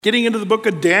Getting into the book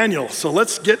of Daniel, so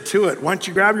let's get to it. Why don't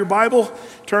you grab your Bible,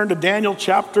 turn to Daniel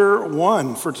chapter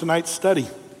 1 for tonight's study.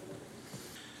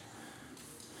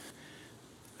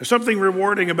 There's something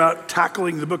rewarding about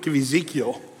tackling the book of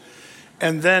Ezekiel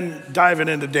and then diving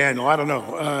into Daniel. I don't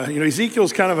know.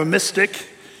 Ezekiel's kind of a mystic.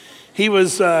 He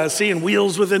was seeing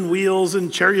wheels within wheels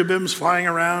and cherubims flying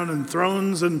around and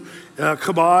thrones and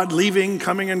kabod leaving,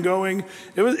 coming and going.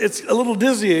 It's a little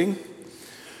dizzying.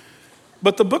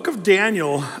 But the book of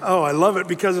Daniel, I love it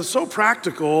because it's so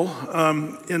practical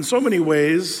in so many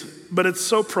ways, but it's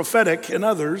so prophetic in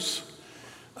others.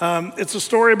 It's a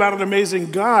story about an amazing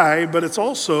guy, but it's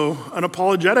also an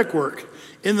apologetic work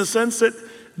in the sense that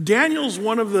Daniel's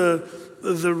one of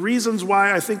the reasons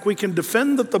why I think we can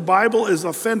defend that the Bible is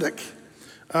authentic,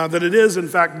 that it is, in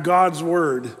fact, God's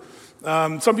word.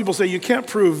 Some people say you can't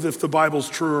prove if the Bible's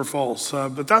true or false,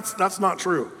 but that's not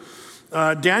true.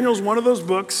 Daniel's one of those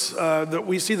books that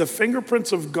we see the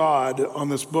fingerprints of God on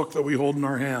this book that we hold in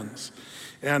our hands.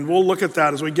 And we'll look at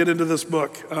that as we get into this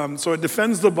book. So it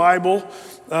defends the Bible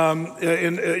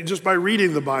just by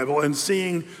reading the Bible and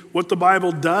seeing what the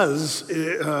Bible does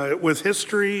with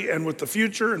history and with the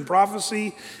future and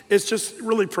prophecy. It's just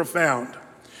really profound.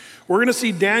 We're going to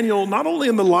see Daniel not only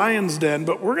in the lion's den,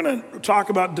 but we're going to talk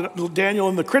about Daniel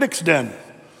in the critic's den.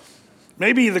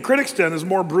 Maybe the critic's den is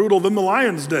more brutal than the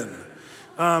lion's den.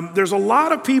 There's a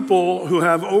lot of people who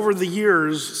have over the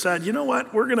years said, you know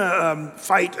what, we're going to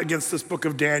fight against this book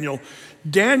of Daniel.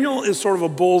 Daniel is sort of a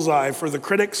bullseye for the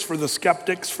critics, for the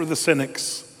skeptics, for the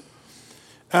cynics.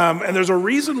 And there's a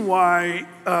reason why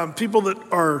people that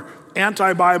are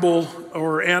anti-Bible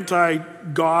or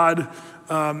anti-God,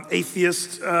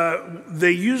 atheists,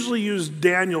 they usually use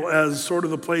Daniel as sort of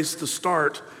the place to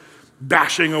start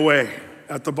bashing away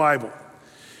at the Bible.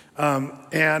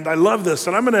 And I love this,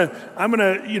 and I'm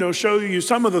gonna show you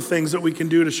some of the things that we can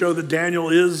do to show that Daniel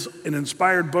is an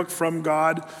inspired book from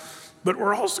God. But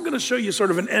we're also going to show you sort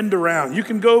of an end around. You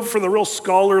can go for the real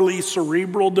scholarly,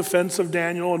 cerebral defense of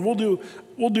Daniel, and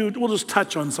we'll just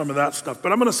touch on some of that stuff.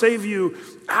 But I'm going to save you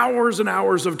hours and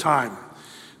hours of time.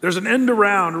 There's an end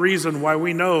around reason why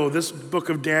we know this book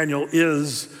of Daniel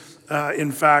is,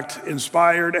 in fact,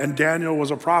 inspired, and Daniel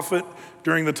was a prophet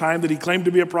during the time that he claimed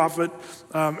to be a prophet.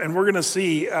 And we're going to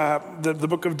see the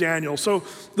book of Daniel. So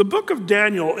the book of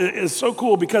Daniel is so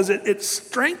cool because it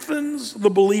strengthens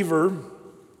the believer,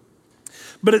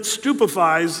 but it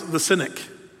stupefies the cynic.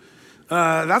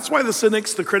 That's why the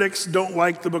cynics, the critics, don't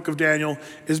like the book of Daniel,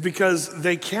 is because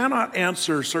they cannot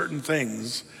answer certain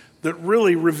things that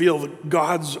really reveal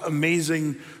God's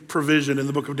amazing provision in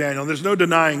the book of Daniel. And there's no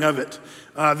denying of it.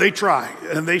 They try,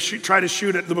 and they try to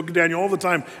shoot at the book of Daniel all the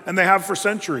time, and they have for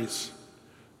centuries.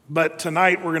 But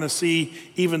tonight we're going to see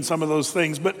even some of those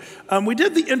things. But we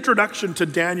did the introduction to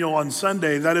Daniel on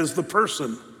Sunday, that is the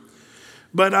person.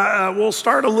 But we'll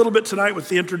start a little bit tonight with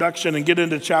the introduction and get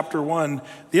into chapter 1,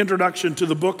 the introduction to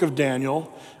the book of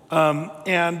Daniel.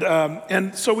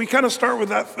 And so we kind of start with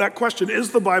that question,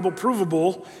 is the Bible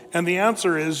provable? And the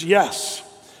answer is yes.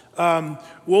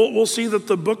 We'll see that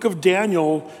the book of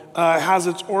Daniel has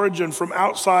its origin from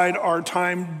outside our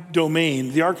time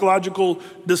domain, the archaeological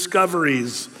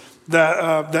discoveries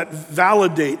that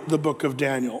validate the book of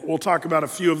Daniel. We'll talk about a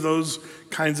few of those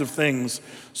kinds of things.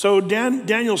 So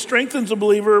Daniel strengthens the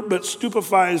believer but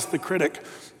stupefies the critic.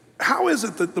 How is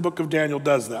it that the book of Daniel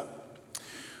does that?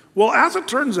 Well, as it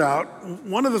turns out,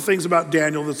 one of the things about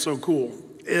Daniel that's so cool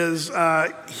is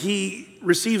he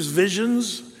receives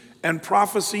visions and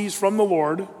prophecies from the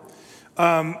Lord,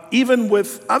 even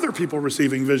with other people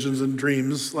receiving visions and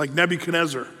dreams, like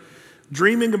Nebuchadnezzar,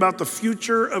 dreaming about the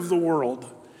future of the world.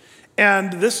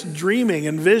 And this dreaming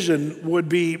and vision would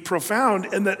be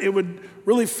profound in that it would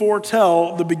really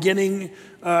foretell the beginning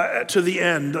to the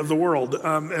end of the world.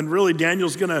 And really,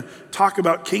 Daniel's going to talk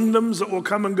about kingdoms that will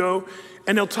come and go,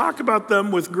 and he'll talk about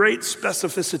them with great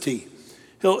specificity.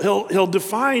 He'll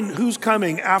define who's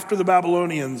coming after the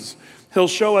Babylonians. He'll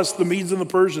show us the Medes and the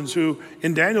Persians, who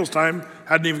in Daniel's time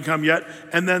hadn't even come yet,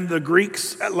 and then the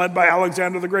Greeks led by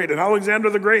Alexander the Great. And Alexander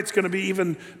the Great's going to be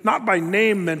even not by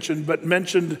name mentioned, but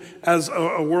mentioned as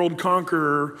a world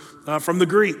conqueror from the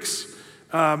Greeks.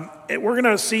 We're going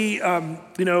to see,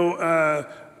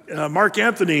 Mark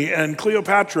Antony and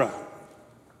Cleopatra,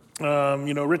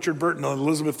 Richard Burton and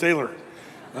Elizabeth Taylor.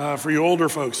 For you older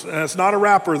folks. And it's not a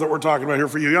rapper that we're talking about here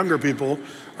for you younger people.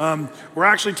 We're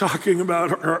actually talking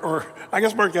about, or I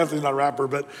guess Mark Anthony's not a rapper,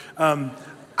 but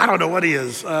I don't know what he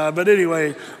is. But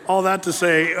anyway, all that to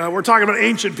say, we're talking about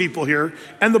ancient people here.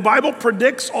 And the Bible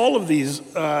predicts all of these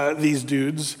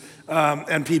dudes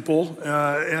and people.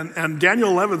 And Daniel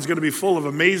 11 is going to be full of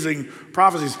amazing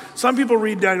prophecies. Some people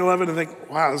read Daniel 11 and think,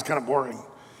 wow, this is kind of boring,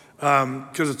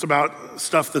 because it's about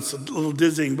stuff that's a little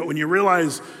dizzying. But when you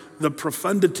realize the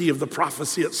profundity of the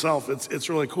prophecy itself, it's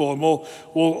really cool. And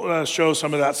we'll show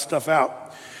some of that stuff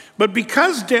out. But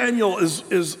because Daniel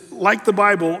is like the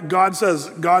Bible, God says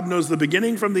God knows the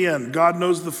beginning from the end. God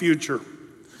knows the future.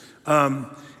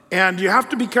 And you have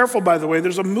to be careful, by the way.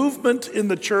 There's a movement in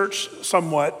the church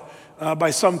somewhat by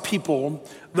some people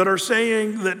that are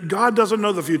saying that God doesn't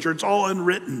know the future. It's all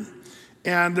unwritten.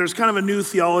 And there's kind of a new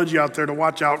theology out there to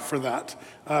watch out for that,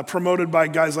 promoted by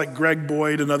guys like Greg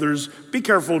Boyd and others. Be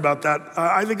careful about that.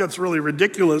 I think that's really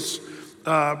ridiculous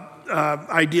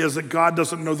ideas that God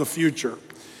doesn't know the future.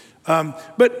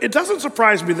 But it doesn't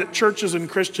surprise me that churches and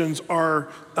Christians are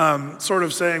sort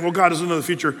of saying, well, God doesn't know the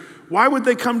future. Why would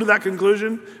they come to that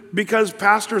conclusion? Because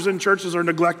pastors and churches are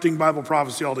neglecting Bible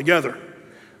prophecy altogether.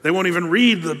 They won't even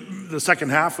read the second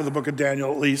half of the book of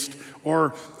Daniel, at least,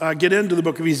 or get into the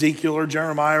book of Ezekiel or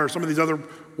Jeremiah or some of these other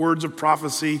words of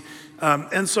prophecy.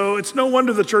 And so it's no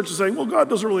wonder the church is saying, well, God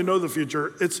doesn't really know the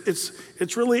future.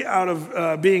 It's really out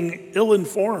of being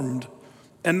ill-informed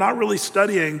and not really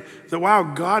studying that, wow,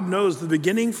 God knows the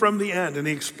beginning from the end, and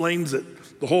he explains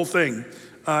it, the whole thing,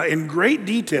 in great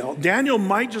detail. Daniel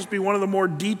might just be one of the more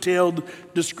detailed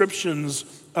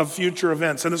descriptions of future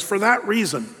events. And it's for that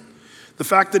reason, the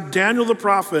fact that Daniel the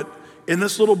prophet, in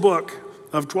this little book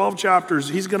of 12 chapters,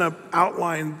 he's going to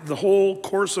outline the whole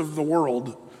course of the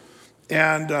world.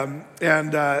 And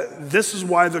this is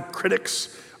why the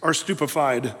critics are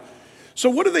stupefied. So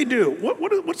what do?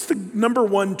 What's the number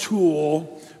one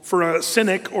tool for a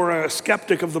cynic or a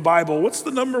skeptic of the Bible? What's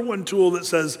the number one tool that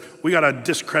says we got to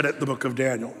discredit the book of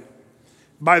Daniel?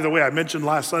 By the way, I mentioned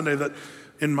last Sunday that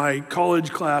in my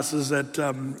college classes at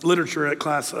literature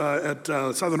class at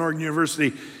Southern Oregon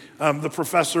University, the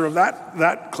professor of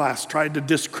that class tried to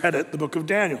discredit the book of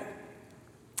Daniel.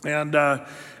 And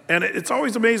it's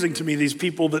always amazing to me, these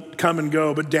people that come and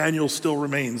go, but Daniel still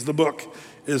remains. The book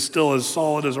is still as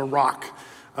solid as a rock.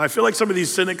 I feel like some of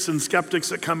these cynics and skeptics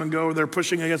that come and go, they're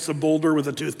pushing against a boulder with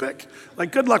a toothpick.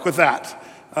 Like, good luck with that.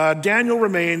 Daniel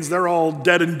remains. They're all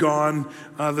dead and gone,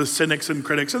 the cynics and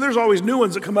critics. And there's always new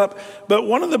ones that come up. But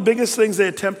one of the biggest things they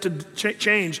attempt to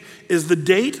change is the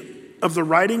date of the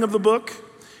writing of the book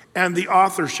and the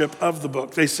authorship of the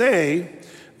book. They say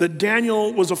that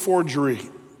Daniel was a forgery.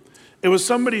 It was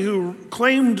somebody who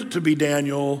claimed to be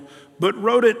Daniel, but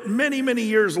wrote it many, many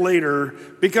years later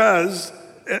because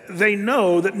they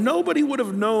know that nobody would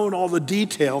have known all the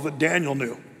detail that Daniel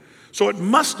knew. So it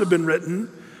must have been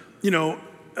written,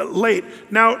 late.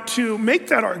 Now, to make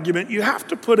that argument, you have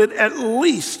to put it at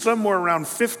least somewhere around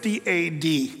 50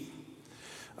 AD.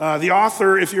 The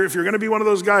author, if you're going to be one of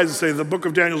those guys that say the book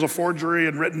of Daniel is a forgery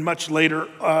and written much later,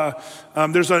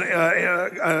 there's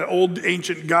an old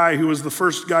ancient guy who was the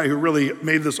first guy who really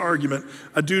made this argument,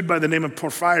 a dude by the name of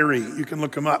Porphyry. You can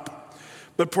look him up.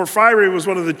 But Porphyry was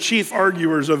one of the chief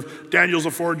arguers of Daniel's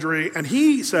a forgery, and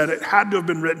he said it had to have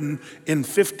been written in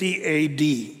 50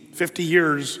 AD, 50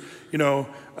 years, into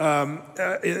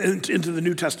the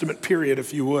New Testament period,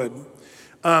 if you would.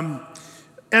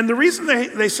 And the reason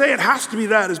they say it has to be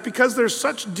that is because there's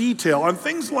such detail on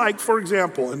things like, for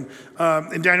example, in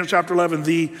Daniel chapter 11,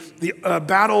 the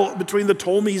battle between the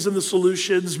Ptolemies and the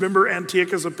Seleucids. Remember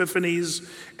Antiochus Epiphanes?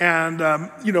 And,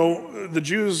 the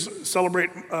Jews celebrate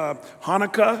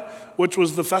Hanukkah, which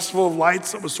was the festival of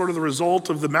lights that was sort of the result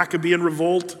of the Maccabean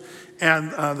revolt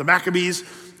and the Maccabees.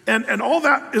 And all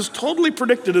that is totally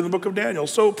predicted in the book of Daniel.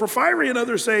 So Porphyry and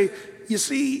others say, you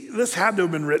see, this had to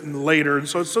have been written later. And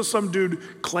so it's just some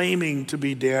dude claiming to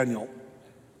be Daniel.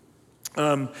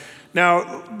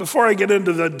 Now, before I get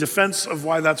into the defense of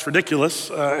why that's ridiculous,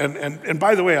 and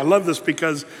by the way, I love this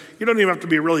because you don't even have to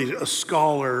be really a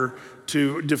scholar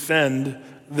to defend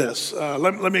this.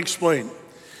 Let me explain.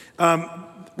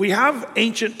 We have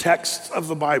ancient texts of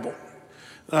the Bible.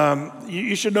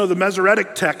 You should know the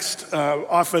Masoretic text,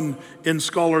 often in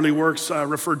scholarly works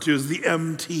referred to as the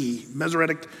MT,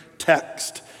 Masoretic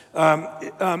text.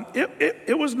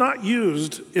 It was not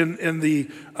used in the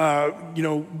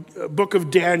book of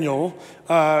Daniel.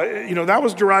 That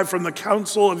was derived from the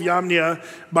Council of Yamnia,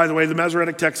 by the way, the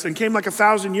Masoretic text, and came like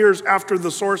 1,000 years after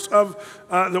the source of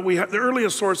the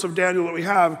earliest source of Daniel that we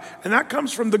have, and that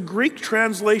comes from the Greek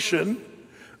translation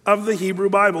of the Hebrew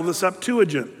Bible, the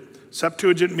Septuagint.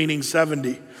 Septuagint meaning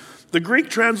 70. The Greek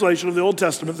translation of the Old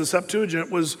Testament, the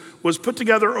Septuagint, was put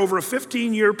together over a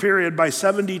 15-year period by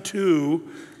 72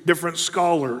 different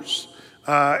scholars.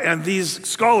 And these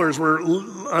scholars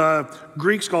were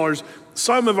Greek scholars.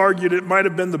 Some have argued it might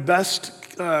have been the best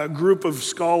group of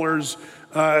scholars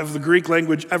of the Greek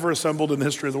language ever assembled in the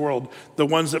history of the world, the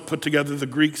ones that put together the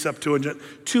Greek Septuagint,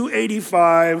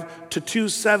 285 to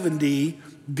 270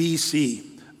 BC.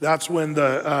 That's when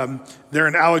they're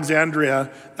in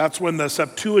Alexandria, that's when the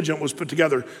Septuagint was put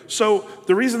together. So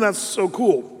the reason that's so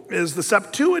cool is the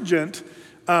Septuagint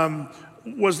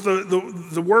was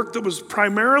the work that was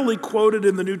primarily quoted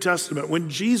in the New Testament. When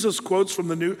Jesus quotes from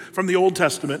the Old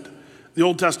Testament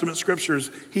scriptures,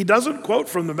 he doesn't quote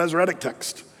from the Masoretic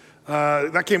text.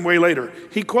 That came way later.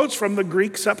 He quotes from the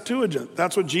Greek Septuagint.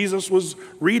 That's what Jesus was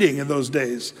reading in those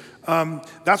days.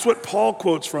 That's what Paul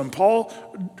quotes from. Paul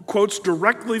quotes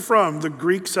directly from the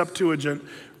Greek Septuagint,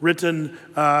 written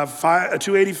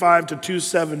 285 to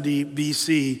 270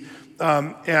 BC.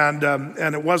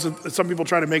 And it wasn't, some people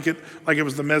try to make it like it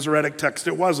was the Masoretic text.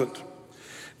 It wasn't.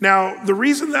 Now, the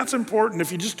reason that's important,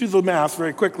 if you just do the math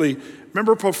very quickly,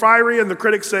 remember Porphyry and the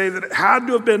critics say that it had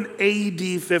to have been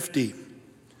AD 50.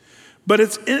 But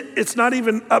it's not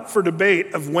even up for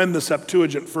debate of when the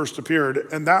Septuagint first appeared.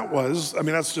 And that was,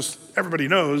 that's just, everybody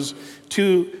knows,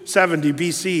 270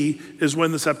 BC is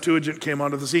when the Septuagint came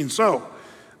onto the scene. So,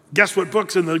 guess what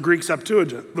book's in the Greek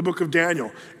Septuagint? The book of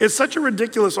Daniel. It's such a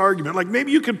ridiculous argument. Like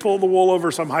maybe you could pull the wool over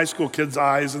some high school kid's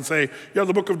eyes and say, yeah,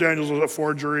 the book of Daniel was a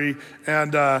forgery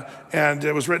and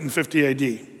it was written 50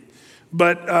 AD.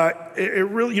 But it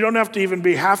really, you don't have to even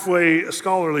be halfway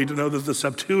scholarly to know that the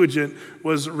Septuagint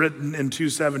was written in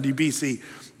 270 BC,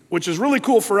 which is really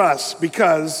cool for us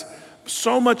because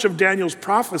so much of Daniel's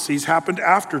prophecies happened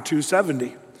after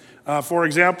 270. For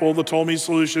example, the Ptolemy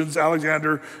solutions,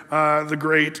 Alexander the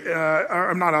Great,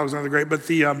 not Alexander the Great, but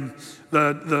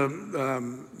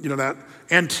that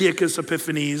Antiochus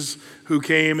Epiphanes who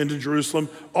came into Jerusalem.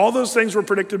 All those things were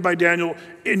predicted by Daniel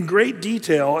in great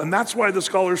detail, and that's why the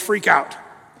scholars freak out.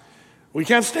 We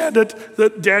can't stand it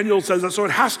that Daniel says that, so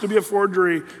it has to be a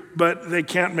forgery, but they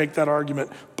can't make that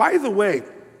argument. By the way,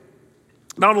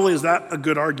 not only is that a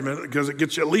good argument because it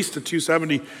gets you at least to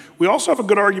 270, we also have a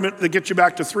good argument that gets you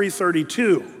back to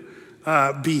 332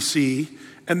 BC,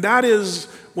 and that is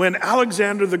when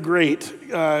Alexander the Great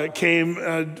came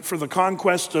for the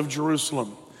conquest of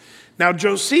Jerusalem. Now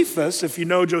Josephus, if you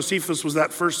know Josephus was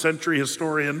that first century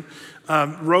historian,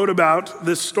 wrote about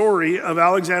this story of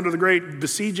Alexander the Great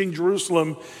besieging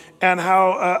Jerusalem and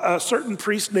how a certain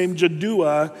priest named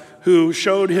Jaddua, who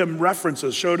showed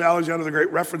Alexander the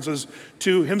Great references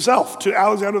to himself, to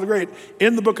Alexander the Great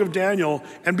in the book of Daniel.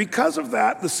 And because of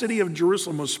that, the city of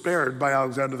Jerusalem was spared by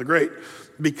Alexander the Great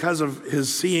because of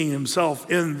his seeing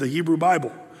himself in the Hebrew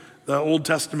Bible, the Old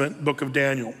Testament book of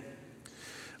Daniel.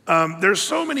 There's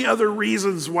so many other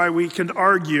reasons why we can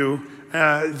argue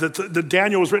that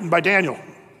Daniel was written by Daniel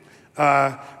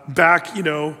back, in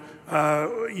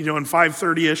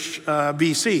 530-ish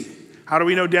BC. How do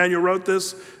we know Daniel wrote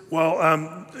this? Well,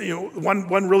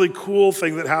 one really cool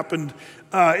thing that happened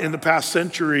in the past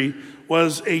century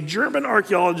was a German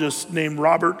archaeologist named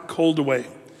Robert Koldewey.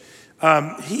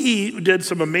 He did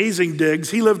some amazing digs.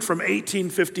 He lived from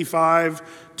 1855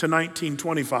 to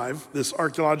 1925, this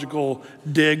archaeological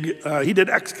dig. He did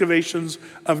excavations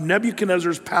of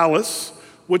Nebuchadnezzar's palace,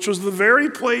 which was the very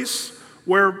place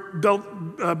where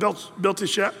Belshazzar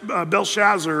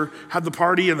had the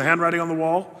party and the handwriting on the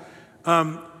wall.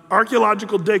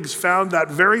 Archaeological digs found that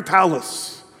very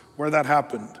palace where that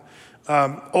happened.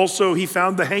 Also, he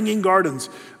found the Hanging Gardens.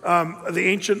 The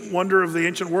ancient wonder of the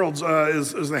ancient worlds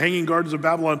is the Hanging Gardens of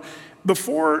Babylon.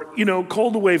 Before,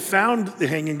 Koldewey found the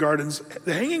Hanging Gardens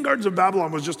of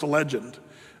Babylon was just a legend.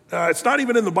 It's not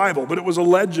even in the Bible, but it was a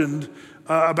legend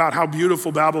about how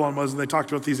beautiful Babylon was, and they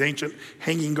talked about these ancient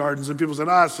hanging gardens, and people said,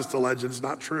 it's just a legend, it's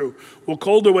not true. Well,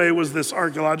 Koldewey was this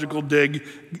archaeological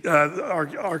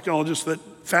archaeologist that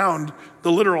found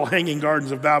the literal Hanging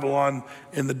Gardens of Babylon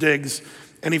in the digs,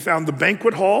 and he found the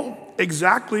banquet hall,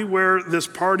 exactly where this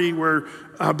party where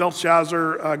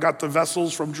Belshazzar got the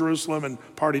vessels from Jerusalem and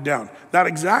partied down. That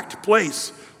exact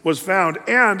place was found,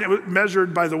 and it was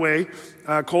measured, by the way,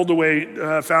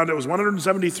 Koldewey found it was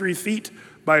 173 feet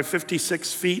by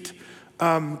 56 feet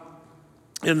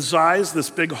in size, this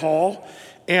big hall.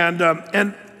 And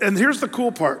here's the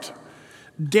cool part.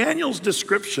 Daniel's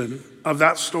description of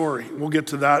that story, we'll get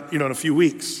to that in a few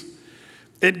weeks,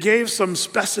 it gave some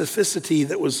specificity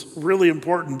that was really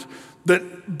important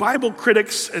that Bible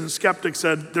critics and skeptics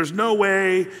said, there's no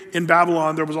way in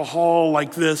Babylon there was a hall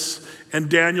like this, and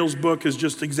Daniel's book is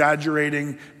just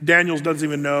exaggerating. Daniel doesn't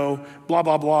even know, blah,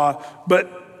 blah, blah.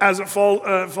 But as it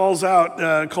falls out,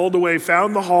 Koldewey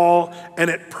found the hall, and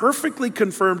it perfectly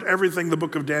confirmed everything the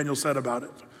book of Daniel said about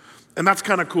it. And that's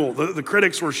kind of cool. The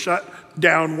critics were shut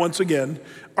down once again.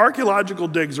 Archaeological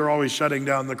digs are always shutting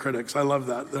down the critics. I love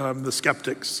that, the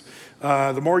skeptics.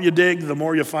 The more you dig, the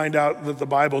more you find out that the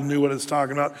Bible knew what it's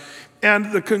talking about.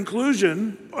 And the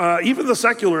conclusion, even the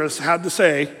secularists had to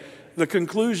say, the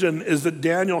conclusion is that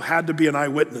Daniel had to be an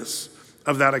eyewitness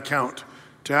of that account,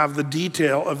 to have the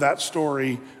detail of that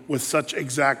story with such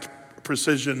exact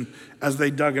precision as they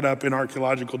dug it up in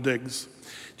archaeological digs. Do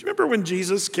you remember when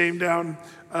Jesus came down,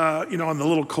 on the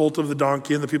little colt of the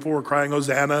donkey, and the people were crying,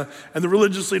 Hosanna, and the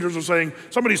religious leaders were saying,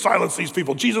 somebody silence these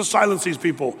people. Jesus, silence these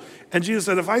people. And Jesus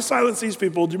said, if I silence these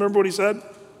people, do you remember what he said?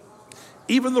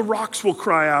 Even the rocks will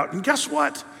cry out. And guess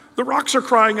what? The rocks are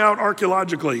crying out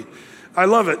archaeologically. I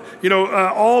love it.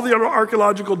 All the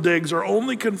archaeological digs are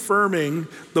only confirming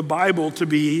the Bible to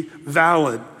be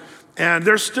valid. And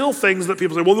there's still things that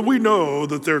people say, well, we know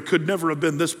that there could never have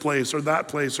been this place or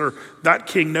that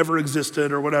king never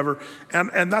existed or whatever.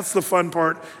 And that's the fun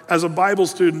part. As a Bible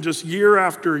student, just year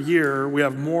after year, we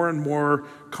have more and more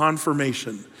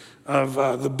confirmation of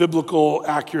the biblical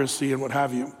accuracy and what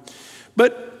have you.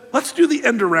 But let's do the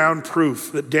end around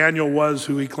proof that Daniel was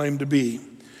who he claimed to be.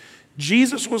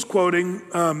 Jesus was quoting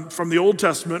from the Old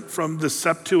Testament, from the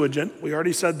Septuagint. We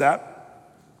already said that.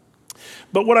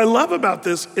 But what I love about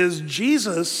this is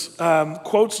Jesus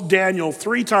quotes Daniel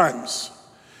 3 times,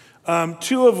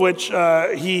 2 of which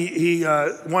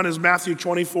one is Matthew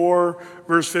 24,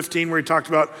 verse 15, where he talked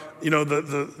about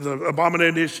the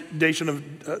abomination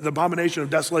of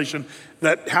desolation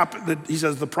that happened. That he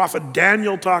says the prophet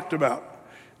Daniel talked about.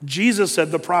 Jesus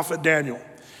said the prophet Daniel.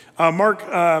 Mark,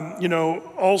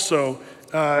 also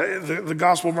the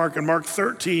Gospel of Mark in Mark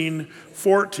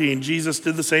 13:14, Jesus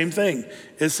did the same thing.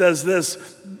 It says this,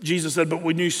 Jesus said, but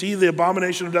when you see the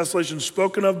abomination of desolation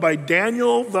spoken of by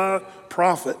Daniel the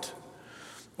prophet,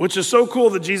 which is so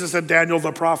cool that Jesus said Daniel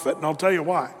the prophet, and I'll tell you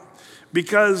why.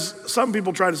 Because some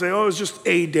people try to say, it's just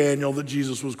a Daniel that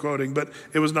Jesus was quoting, but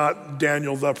it was not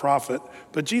Daniel the prophet.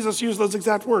 But Jesus used those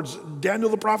exact words. Daniel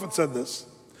the prophet said this.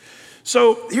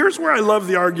 So here's where I love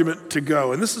the argument to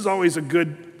go, and this is always a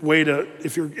good way to,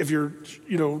 if you're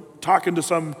talking to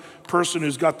some person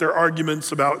who's got their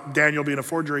arguments about Daniel being a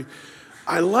forgery,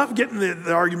 I love getting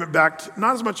the argument back to,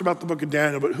 not as much about the book of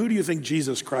Daniel, but who do you think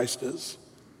Jesus Christ is?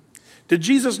 Did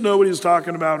Jesus know what he was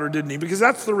talking about or didn't he? Because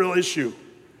that's the real issue.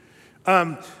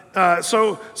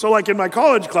 So like in my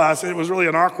college class, it was really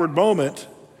an awkward moment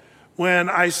when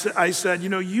I said,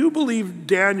 you believe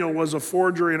Daniel was a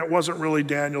forgery and it wasn't really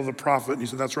Daniel the prophet. And he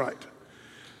said, that's right.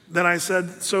 Then I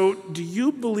said, so do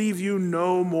you believe you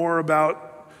know more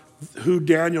about who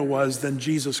Daniel was than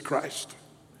Jesus Christ?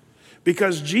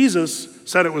 Because Jesus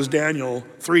said it was Daniel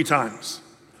 3 times.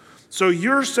 So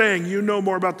you're saying you know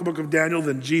more about the book of Daniel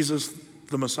than Jesus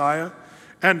the Messiah?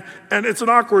 And it's an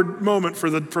awkward moment for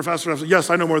the professor to say, yes,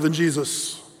 I know more than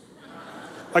Jesus.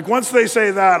 Like once they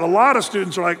say that, a lot of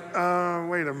students are like,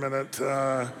 wait a minute,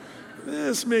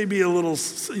 this may be a little,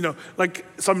 like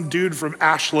some dude from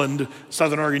Ashland,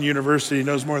 Southern Oregon University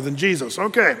knows more than Jesus.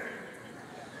 Okay.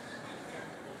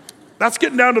 That's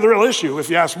getting down to the real issue, if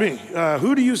you ask me.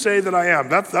 Who do you say that I am?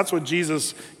 That's what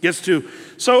Jesus gets to.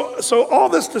 So all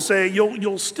this to say,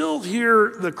 you'll still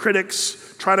hear the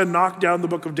critics try to knock down the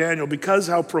book of Daniel because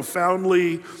how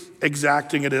profoundly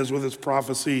exacting it is with its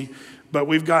prophecy. But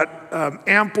we've got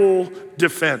ample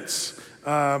defense.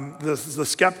 The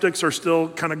skeptics are still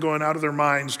kind of going out of their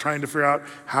minds trying to figure out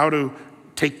how to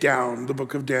take down the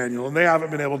book of Daniel. And they haven't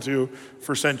been able to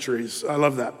for centuries. I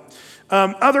love that.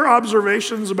 Other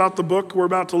observations about the book we're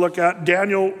about to look at.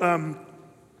 Daniel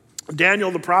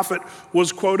the prophet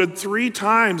was quoted 3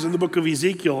 times in the book of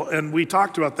Ezekiel. And we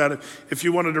talked about that. If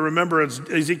you wanted to remember, it's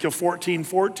Ezekiel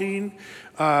 14:14,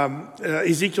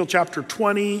 Ezekiel chapter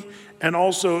 20, and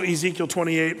also Ezekiel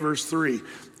 28, verse 3.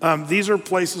 These are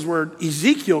places where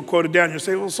Ezekiel quoted Daniel. You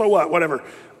say, well, so what? Whatever.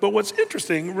 But what's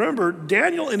interesting, remember,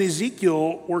 Daniel and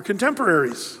Ezekiel were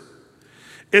contemporaries.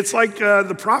 It's like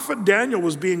the prophet Daniel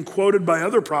was being quoted by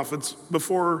other prophets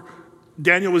before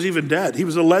Daniel was even dead. He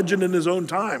was a legend in his own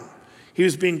time. He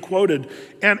was being quoted.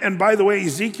 And by the way,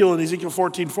 Ezekiel in Ezekiel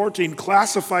 14:14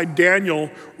 classified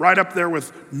Daniel right up there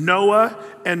with Noah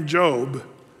and Job.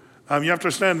 You have to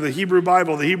understand the Hebrew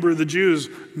Bible, the Jews,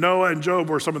 Noah and Job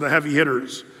were some of the heavy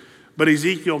hitters. But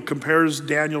Ezekiel compares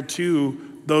Daniel to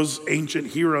those ancient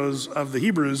heroes of the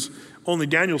Hebrews. Only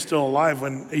Daniel's still alive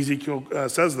when Ezekiel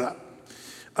says that.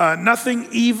 Nothing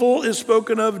evil is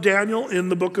spoken of Daniel in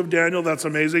the book of Daniel. That's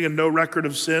amazing. And no record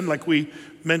of sin, like we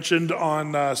mentioned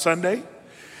on Sunday.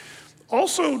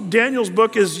 Also, Daniel's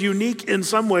book is unique in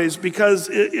some ways because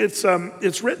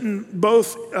it's written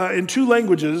both in two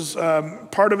languages.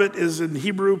 Part of it is in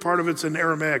Hebrew, part of it's in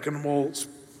Aramaic, and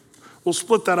we'll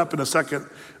split that up in a second.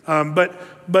 But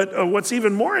what's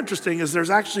even more interesting is there's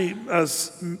actually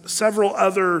several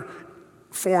other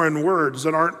foreign words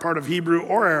that aren't part of Hebrew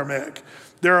or Aramaic.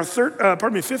 There are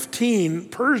 15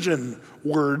 Persian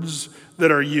words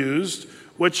that are used,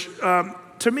 which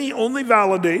to me only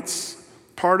validates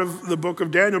part of the book of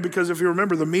Daniel, because if you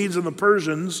remember, the Medes and the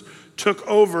Persians took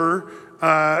over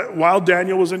while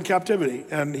Daniel was in captivity,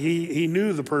 and he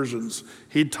knew the Persians.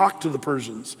 He'd talked to the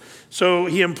Persians. So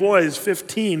he employs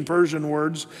 15 Persian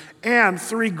words and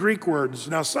 3 Greek words.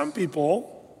 Now, some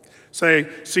people say,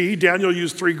 see, Daniel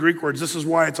used 3 Greek words. This is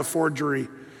why it's a forgery.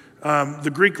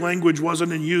 The Greek language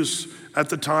wasn't in use at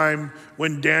the time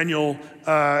when Daniel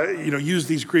used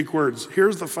these Greek words.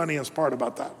 Here's the funniest part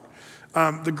about that.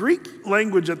 The Greek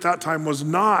language at that time was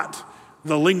not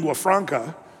the lingua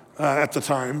franca at the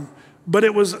time, but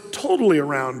it was totally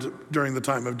around during the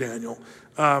time of Daniel.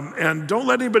 And don't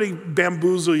let anybody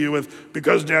bamboozle you with,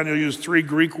 because Daniel used 3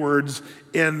 Greek words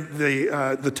in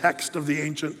the text of the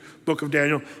ancient book of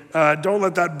Daniel, don't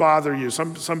let that bother you.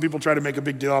 Some people try to make a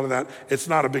big deal out of that. It's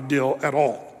not a big deal at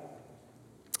all.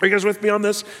 Are you guys with me on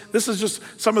this? This is just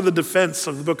some of the defense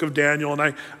of the book of Daniel,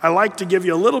 and I like to give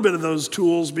you a little bit of those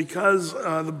tools because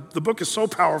the book is so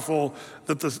powerful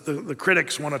that the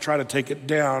critics want to try to take it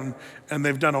down, and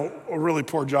they've done a really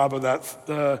poor job of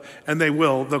that, and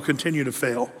they'll continue to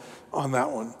fail on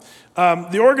that one.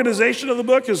 The organization of the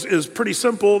book is pretty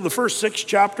simple. The first 6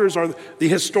 chapters are the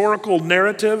historical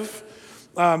narrative.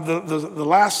 The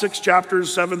last 6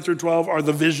 chapters, 7 through 12, are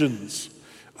the visions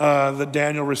that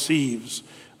Daniel receives.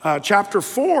 Chapter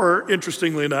 4,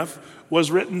 interestingly enough,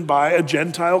 was written by a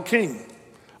Gentile king.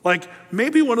 Like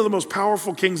maybe one of the most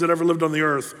powerful kings that ever lived on the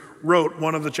earth wrote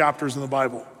one of the chapters in the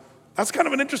Bible. That's kind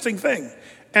of an interesting thing.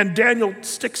 And Daniel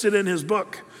sticks it in his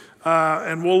book.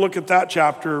 And we'll look at that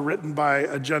chapter written by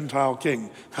a Gentile king.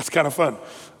 That's kind of fun.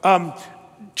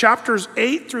 Chapters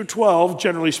 8 through 12,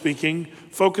 generally speaking,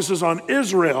 focuses on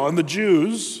Israel and the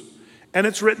Jews, and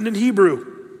it's written in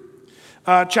Hebrew.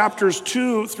 Chapters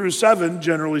 2 through 7,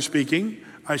 generally speaking,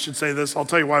 I should say this, I'll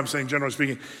tell you why I'm saying generally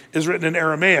speaking, is written in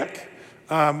Aramaic.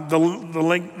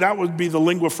 That would be the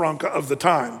lingua franca of the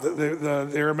time,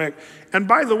 the Aramaic. And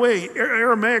by the way,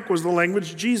 Aramaic was the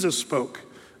language Jesus spoke.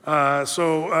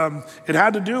 So it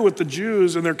had to do with the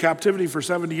Jews and their captivity for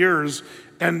 70 years.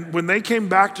 And when they came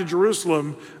back to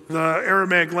Jerusalem, the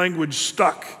Aramaic language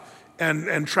stuck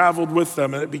and traveled with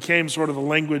them, and it became sort of the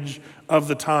language of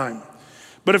the time.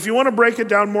 But if you want to break it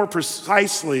down more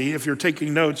precisely, if you're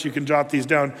taking notes, you can jot these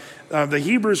down. The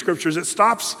Hebrew scriptures, it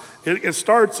starts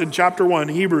in chapter 1,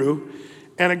 Hebrew,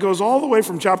 and it goes all the way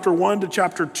from chapter 1 to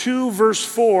chapter 2, verse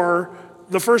 4,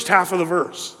 the first half of the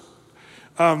verse.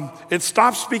 It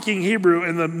stops speaking Hebrew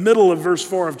in the middle of verse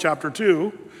 4 of chapter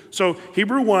 2. So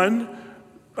Hebrew 1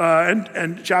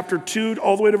 and chapter 2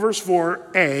 all the way to verse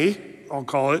 4a, I'll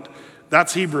call it,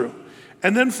 that's Hebrew.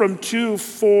 And then from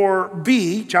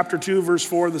 2:4b, chapter 2, verse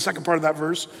 4, the second part of that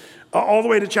verse, all the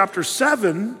way to chapter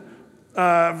 7,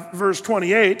 verse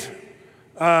 28,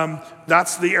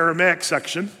 that's the Aramaic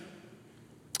section,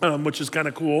 which is kind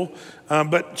of cool.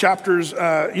 But chapters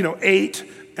 8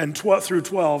 and 12 through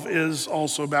 12 is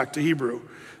also back to Hebrew.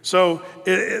 So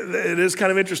it is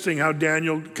kind of interesting how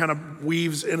Daniel kind of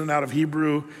weaves in and out of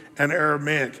Hebrew and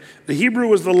Aramaic. The Hebrew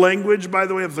was the language, by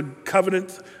the way, of the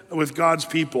covenant with God's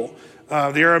people.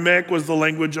 The Aramaic was the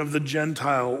language of the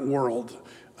Gentile world.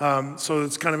 So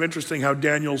it's kind of interesting how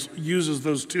Daniel uses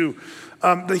those two.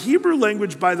 The Hebrew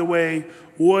language, by the way,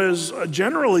 was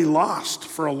generally lost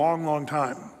for a long, long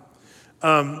time.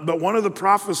 But one of the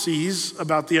prophecies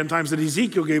about the end times that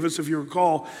Ezekiel gave us, if you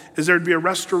recall, is there'd be a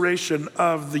restoration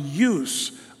of the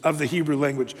use of the Hebrew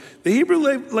language. The Hebrew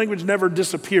language never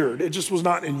disappeared. It just was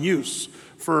not in use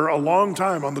for a long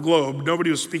time on the globe. Nobody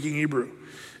was speaking Hebrew.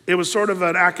 It was sort of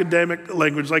an academic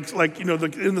language,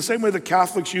 in the same way the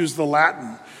Catholics use the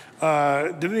Latin.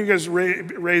 Didn't you guys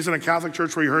raised in a Catholic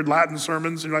church where you heard Latin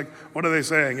sermons? And you're like, what are they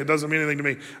saying? It doesn't mean anything to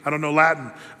me. I don't know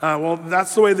Latin. Well,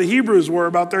 that's the way the Hebrews were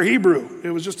about their Hebrew.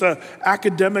 It was just an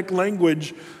academic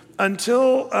language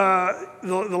until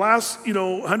the last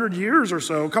 100 years or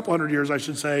so, a couple hundred years, I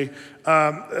should say.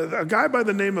 A guy by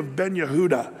the name of Ben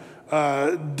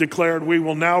Yehuda declared, we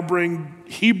will now bring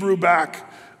Hebrew back.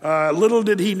 Little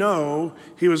did he know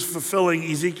he was fulfilling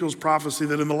Ezekiel's prophecy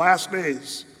that in the last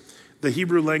days, the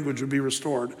Hebrew language would be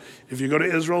restored. If you go to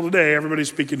Israel today, everybody's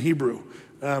speaking Hebrew,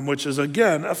 which is,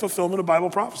 again, a fulfillment of Bible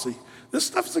prophecy. This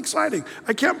stuff is exciting.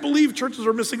 I can't believe churches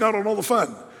are missing out on all the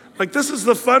fun. Like, this is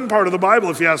the fun part of the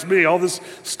Bible, if you ask me. All this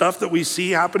stuff that we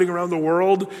see happening around the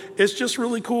world, it's just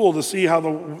really cool to see how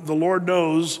the Lord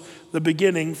knows the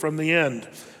beginning from the end.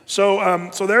 So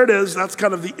there it is. That's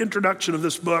kind of the introduction of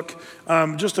this book.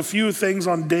 Just a few things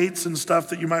on dates and stuff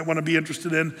that you might want to be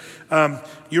interested in.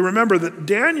 You remember that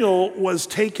Daniel was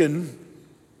taken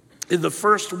in the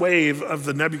first wave of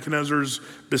the Nebuchadnezzar's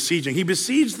besieging. He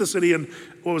besieged the city in,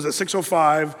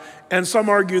 605, and some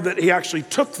argue that he actually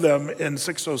took them in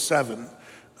 607.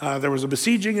 There was a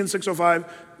besieging in 605,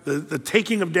 the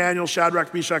taking of Daniel,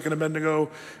 Shadrach, Meshach, and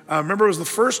Abednego. Remember, it was the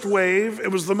first wave.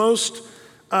 It was the most,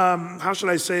 how should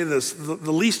I say this,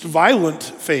 the least violent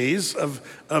phase of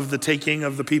the taking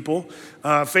of the people.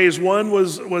 Phase one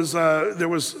was there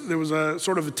was a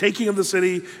sort of a taking of the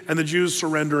city and the Jews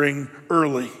surrendering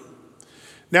early.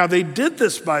 Now, they did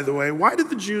this, by the way. Why did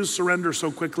the Jews surrender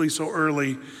so quickly, so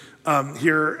early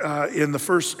here in the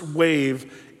first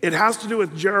wave? It has to do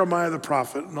with Jeremiah the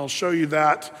prophet, and I'll show you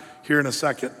that here in a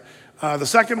second. The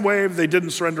second wave, they didn't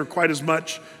surrender quite as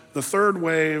much. The third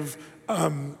wave,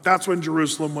 that's when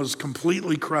Jerusalem was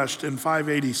completely crushed in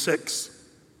 586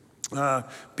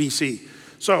 BC.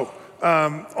 So,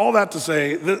 all that to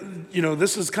say,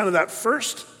 this is kind of that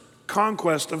first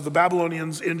conquest of the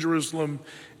Babylonians in Jerusalem.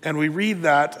 And we read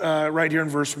that right here in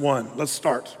verse 1. Let's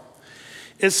start.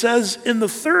 It says, in the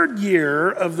third year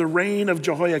of the reign of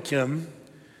Jehoiakim,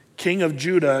 king of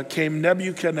Judah, came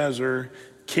Nebuchadnezzar,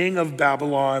 king of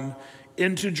Babylon,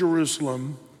 unto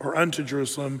Jerusalem,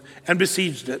 and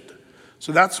besieged it.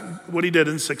 So that's what he did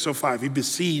in 605. He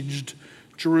besieged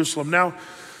Jerusalem. Now,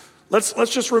 let's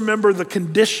just remember the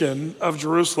condition of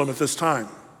Jerusalem at this time.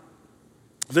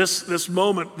 This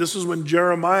moment, this is when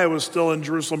Jeremiah was still in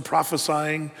Jerusalem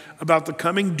prophesying about the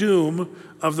coming doom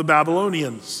of the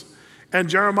Babylonians. And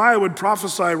Jeremiah would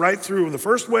prophesy right through the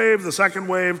first wave, the second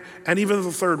wave, and even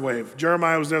the third wave.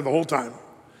 Jeremiah was there the whole time.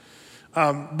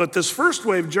 But this first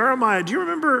wave, Jeremiah, do you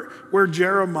remember where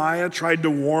Jeremiah tried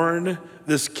to warn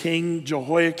this king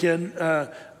Jehoiakim?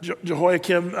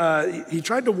 He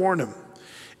tried to warn him.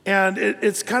 And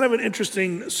it's kind of an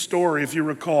interesting story, if you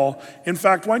recall. In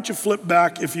fact, why don't you flip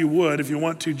back, if you would, if you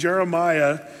want to,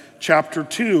 Jeremiah chapter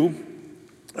 2.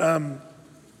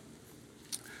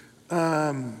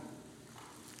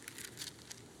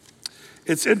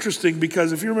 It's interesting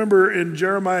because if you remember in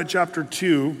Jeremiah chapter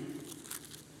 2,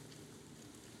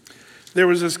 there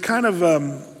was this kind of,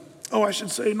 I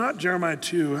should say not Jeremiah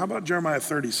 2. How about Jeremiah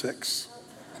 36?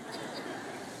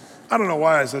 I don't know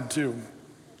why I said 2.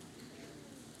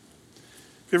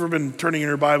 Have you ever been turning in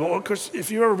your Bible? Of course, if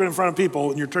you've ever been in front of people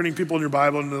and you're turning people in your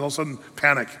Bible and then all of a sudden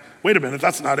panic. Wait a minute,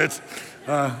 that's not it.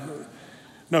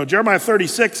 No, Jeremiah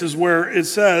 36 is where it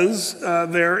says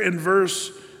there in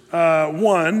verse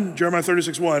 1, Jeremiah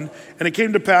 36, 1, and it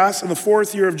came to pass in the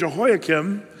fourth year of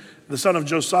Jehoiakim, the son of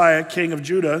Josiah, king of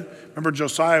Judah. Remember,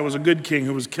 Josiah was a good king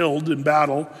who was killed in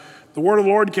battle. The word of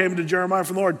the Lord came to Jeremiah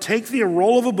from the Lord. Take thee a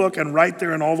roll of a book and write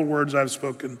therein all the words I have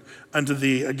spoken unto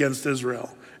thee against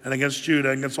Israel and against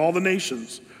Judah, and against all the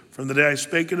nations, from the day I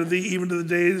spake unto thee, even to the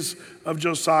days of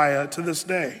Josiah to this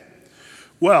day.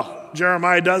 Well,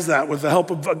 Jeremiah does that with the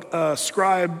help of a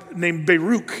scribe named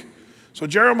Baruch. So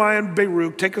Jeremiah and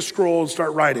Baruch take a scroll and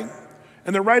start writing.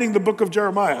 And they're writing the book of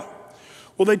Jeremiah.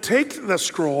 Well, they take the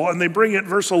scroll and they bring it,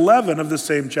 verse 11 of the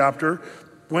same chapter,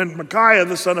 when Micaiah,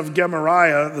 the son of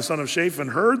Gemariah, the son of Shaphan,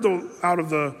 heard out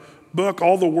of the book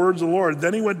all the words of the Lord,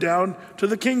 then he went down to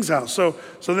the king's house. So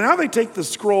now they take the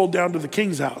scroll down to the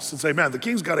king's house and say, man, the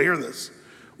king's got to hear this.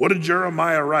 What did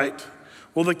Jeremiah write?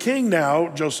 Well, the king now,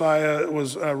 Josiah,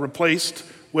 was replaced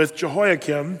with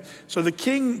Jehoiakim. So the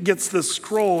king gets the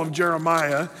scroll of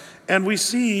Jeremiah, and we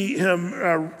see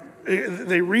him,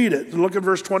 they read it. Look at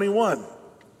verse 21.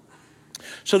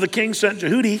 So the king sent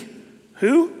Jehudi,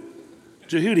 who?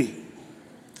 Jehudi,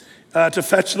 to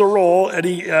fetch the roll, and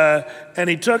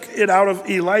he took it out of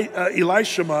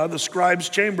Elishama, the scribe's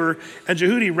chamber, and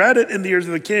Jehudi read it in the ears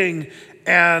of the king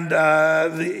and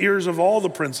the ears of all the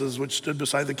princes which stood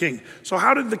beside the king. So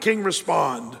how did the king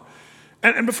respond?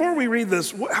 And before we read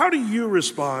this, how do you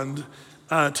respond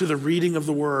to the reading of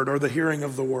the word or the hearing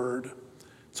of the word?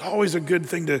 It's always a good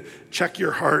thing to check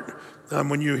your heart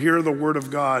when you hear the word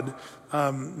of God,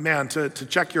 to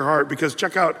check your heart, because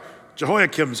check out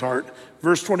Jehoiakim's heart.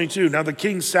 Verse 22, now the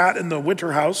king sat in the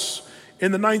winter house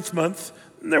in the 9th month,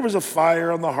 and there was a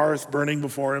fire on the hearth burning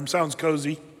before him. Sounds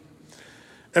cozy.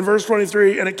 And verse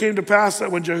 23, and it came to pass that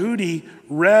when Jehudi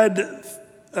read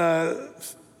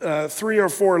 3 or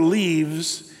 4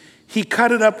 leaves, he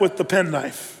cut it up with the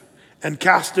penknife and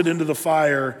cast it into the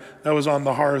fire that was on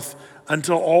the hearth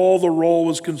until all the roll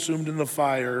was consumed in the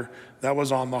fire that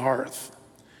was on the hearth.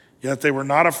 Yet they were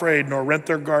not afraid, nor rent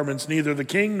their garments, neither the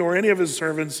king nor any of his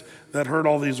servants that heard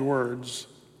all these words.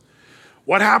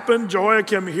 What happened?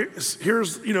 Jehoiakim,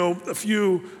 here's a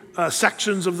few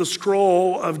sections of the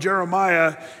scroll of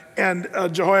Jeremiah, and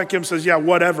Jehoiakim says, yeah,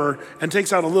 whatever, and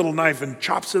takes out a little knife and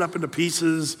chops it up into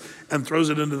pieces and throws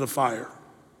it into the fire.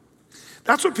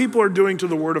 That's what people are doing to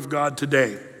the word of God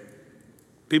today.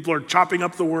 People are chopping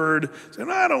up the word,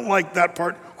 saying, I don't like that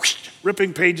part, whoosh,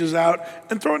 ripping pages out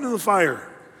and throwing it in the fire.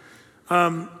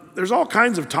 There's all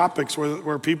kinds of topics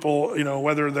where people,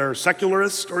 whether they're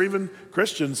secularists or even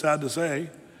Christians, sad to say.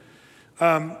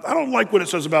 I don't like what it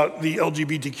says about the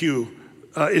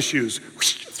LGBTQ issues.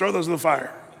 Whoosh, throw those in the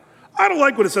fire. I don't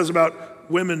like what it says about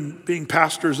women being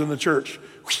pastors in the church.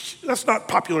 Whoosh, that's not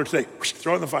popular today. Whoosh,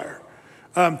 throw it in the fire.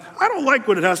 I don't like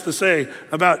what it has to say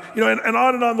about, and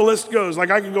on the list goes.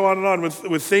 Like I could go on and on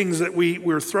with things that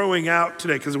we're throwing out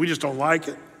today because we just don't like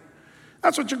it.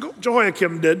 That's what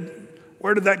Jehoiakim did.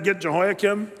 Where did that get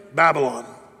Jehoiakim? Babylon.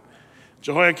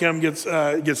 Jehoiakim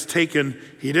gets taken.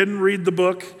 He didn't read the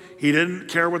book. He didn't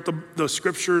care what the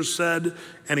scriptures said,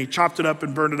 and he chopped it up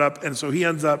and burned it up, and so he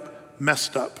ends up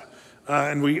messed up.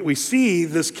 And we see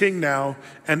this king now,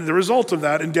 and the result of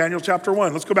that in Daniel chapter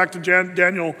 1. Let's go back to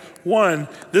Daniel 1.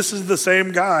 This is the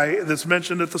same guy that's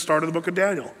mentioned at the start of the book of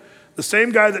Daniel. The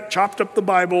same guy that chopped up the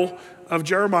Bible of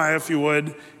Jeremiah, if you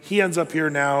would. He ends up here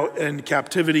now in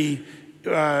captivity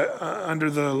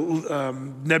under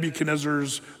the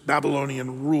Nebuchadnezzar's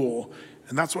Babylonian rule.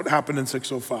 And that's what happened in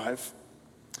 605.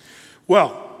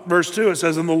 Well, verse 2, it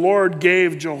says, and the Lord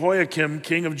gave Jehoiakim,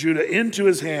 king of Judah, into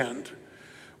his hand,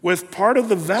 with part of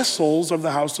the vessels of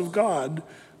the house of God,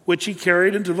 which he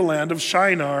carried into the land of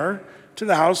Shinar, to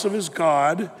the house of his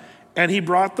God, and he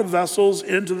brought the vessels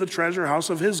into the treasure house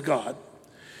of his God.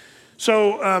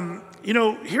 So,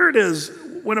 here it is.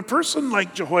 When a person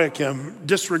like Jehoiakim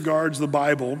disregards the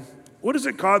Bible, what does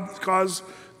it cause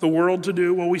the world to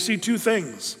do? Well, we see two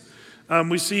things.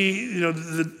 We see,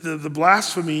 the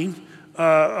blasphemy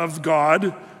of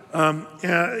God.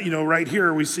 Right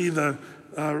here we see the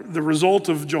result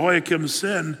of Jehoiakim's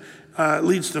sin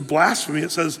leads to blasphemy.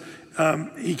 It says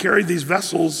he carried these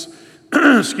vessels,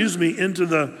 into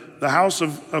the house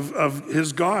of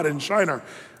his God in Shinar.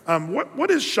 What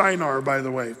is Shinar, by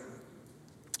the way?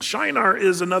 Shinar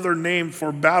is another name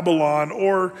for Babylon,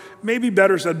 or maybe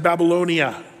better said,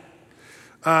 Babylonia.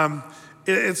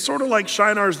 It's sort of like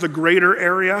Shinar is the greater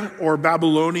area, or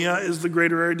Babylonia is the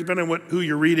greater area, depending on who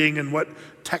you're reading and what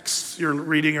texts you're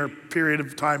reading or period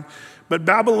of time. But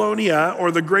Babylonia,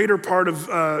 or the greater part of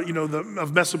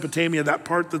of Mesopotamia, that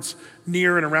part that's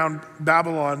near and around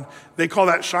Babylon, they call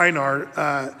that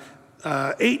Shinar.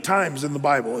 8 times in the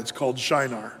Bible, it's called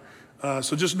Shinar.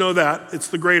 So just know that it's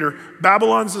the greater.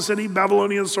 Babylon's the city.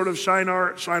 Babylonia is sort of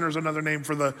Shinar. Shinar is another name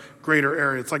for the greater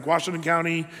area. It's like Washington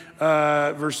County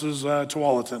versus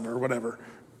Tualatin or whatever.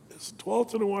 Is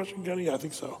Tualatin in Washington County? Yeah, I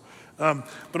think so.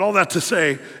 But all that to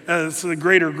say, it's the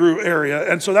greater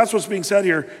area. And so that's what's being said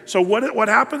here. So what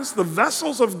happens? The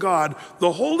vessels of God,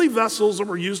 the holy vessels that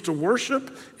were used to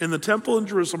worship in the temple in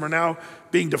Jerusalem, are now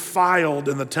being defiled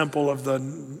in the temple of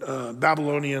the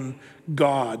Babylonian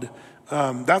God.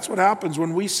 That's what happens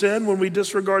when we sin, when we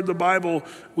disregard the Bible.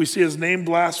 We see his name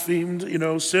blasphemed.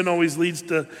 Sin always leads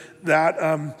to that.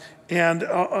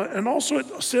 And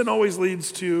also sin always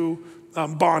leads to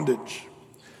bondage.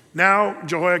 Now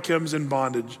Jehoiakim's in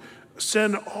bondage.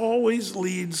 Sin always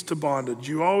leads to bondage.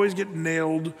 You always get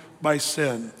nailed by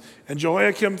sin. And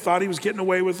Jehoiakim thought he was getting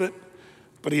away with it,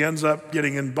 but he ends up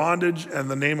getting in bondage,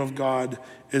 and the name of God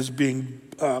is being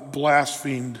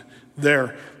blasphemed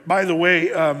there. By the way,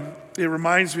 it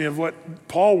reminds me of what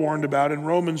Paul warned about in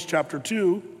Romans chapter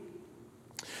 2,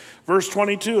 verse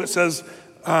 22. It says,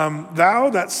 thou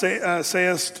that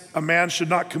sayest a man should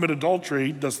not commit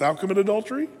adultery, dost thou commit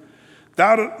adultery?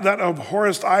 Thou that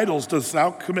abhorrest idols, dost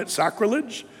thou commit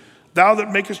sacrilege? Thou that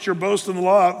makest your boast in the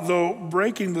law, though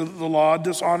breaking the law,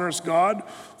 dishonorest God?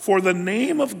 For the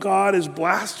name of God is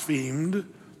blasphemed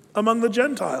among the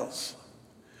Gentiles.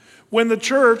 When the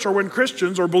church, or when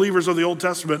Christians or believers of the Old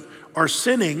Testament are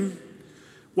sinning,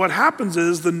 what happens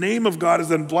is the name of God is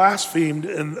then blasphemed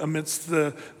amidst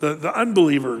the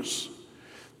unbelievers.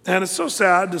 And it's so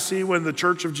sad to see when the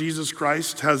Church of Jesus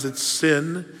Christ has its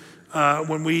sin,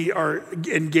 when we are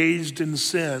engaged in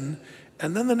sin,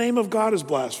 and then the name of God is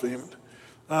blasphemed.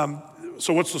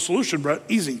 So what's the solution, Brett?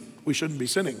 Easy. We shouldn't be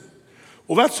sinning.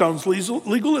 Well, that sounds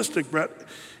legalistic, Brett.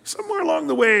 Somewhere along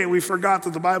the way, we forgot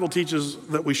that the Bible teaches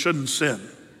that we shouldn't sin.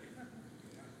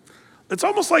 It's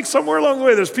almost like somewhere along the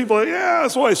way, there's people,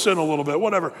 that's why I sin a little bit,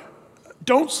 whatever.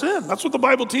 Don't sin. That's what the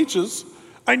Bible teaches.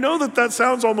 I know that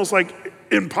sounds almost like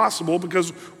impossible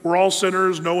because we're all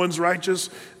sinners, no one's righteous,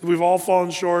 we've all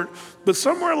fallen short. But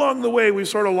somewhere along the way, we've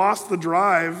sort of lost the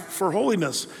drive for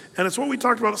holiness. And it's what we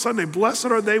talked about Sunday. Blessed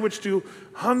are they which do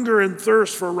hunger and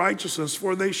thirst for righteousness,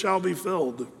 for they shall be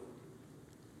filled.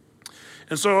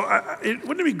 And so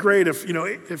wouldn't it be great if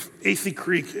Athey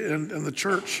Creek and the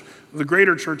church, the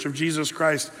greater church of Jesus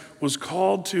Christ, was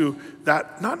called to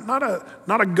that, not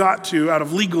a got to out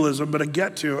of legalism, but a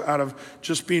get to out of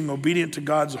just being obedient to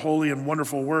God's holy and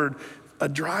wonderful word, a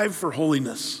drive for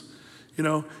holiness,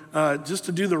 just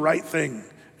to do the right thing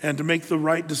and to make the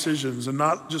right decisions and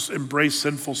not just embrace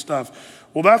sinful stuff.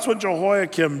 Well, that's what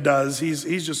Jehoiakim does.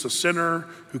 He's just a sinner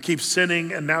who keeps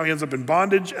sinning, and now he ends up in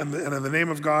bondage, and in the name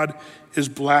of God is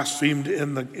blasphemed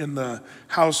in the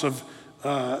house of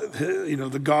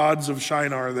the gods of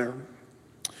Shinar there.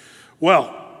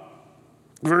 Well,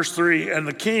 verse 3, and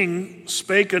the king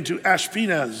spake unto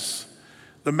Ashpenaz,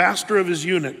 the master of his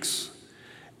eunuchs,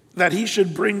 that he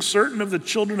should bring certain of the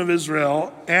children of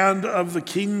Israel and of the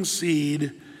king's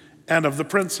seed and of the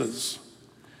princes.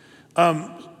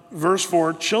 Verse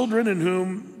 4, children in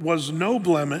whom was no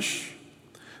blemish,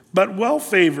 but well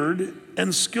favored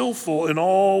and skillful in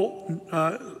all,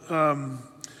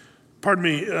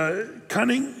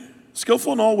 cunning,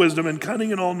 skillful in all wisdom and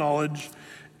cunning in all knowledge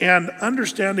and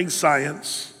understanding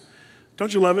science.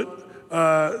 Don't you love it?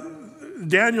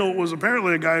 Daniel was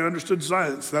apparently a guy who understood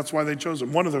science. That's why they chose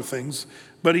him, one of their things.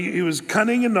 But he was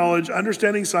cunning in knowledge,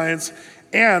 understanding science,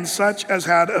 and such as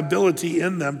had ability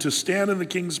in them to stand in the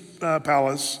king's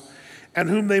palace, and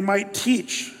whom they might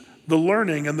teach the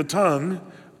learning and the tongue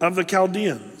of the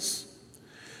Chaldeans.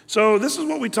 So this is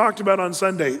what we talked about on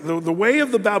Sunday. The way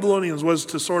of the Babylonians was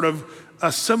to sort of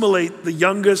assimilate the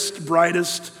youngest,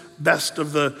 brightest, best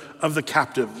of the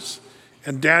captives.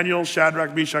 And Daniel,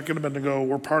 Shadrach, Meshach, and Abednego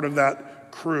were part of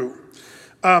that crew.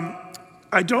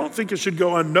 I don't think it should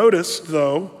go unnoticed,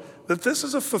 though, that this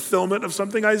is a fulfillment of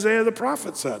something Isaiah the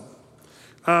prophet said.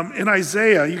 In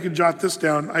Isaiah, you can jot this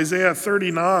down, Isaiah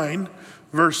 39,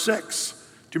 verse 6.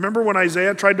 Do you remember when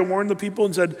Isaiah tried to warn the people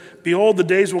and said, behold, the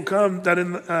days will come that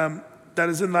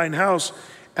is in thine house,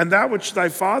 and that which thy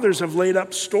fathers have laid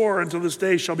up store until this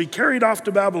day shall be carried off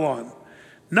to Babylon.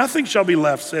 Nothing shall be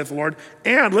left, saith the Lord.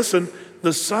 And listen,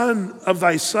 the son of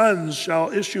thy sons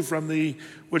shall issue from thee,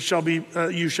 which shall be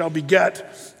you shall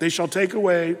beget. They shall take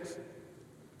away,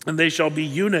 and they shall be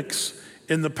eunuchs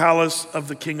in the palace of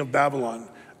the king of Babylon.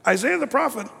 Isaiah the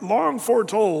prophet long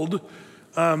foretold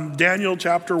Daniel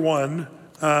chapter 1,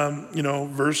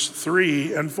 verse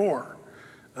 3 and 4.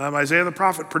 Isaiah the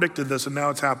prophet predicted this, and now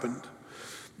it's happened.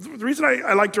 The reason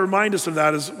I like to remind us of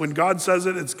that is when God says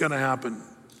it, it's going to happen.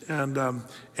 And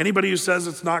anybody who says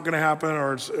it's not going to happen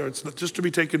or it's just to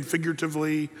be taken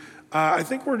figuratively, I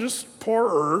think we're just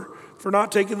poorer for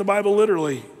not taking the Bible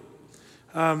literally.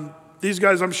 These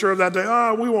guys, I'm sure of that day,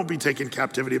 we won't be taken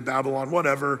captivity of Babylon,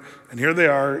 whatever. And here they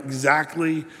are,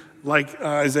 exactly like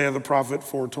Isaiah the prophet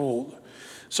foretold.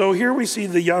 So here we see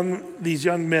these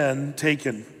young men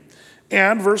taken.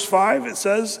 And verse 5, it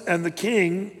says, and the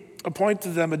king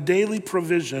appointed them a daily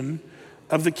provision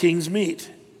of the king's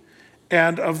meat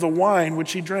and of the wine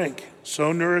which he drank,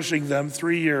 so nourishing them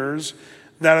 3 years,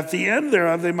 that at the end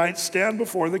thereof they might stand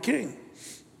before the king.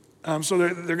 So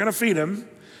they're going to feed him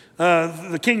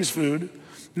the king's food.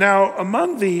 Now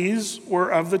among these were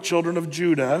of the children of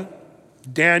Judah,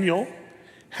 Daniel,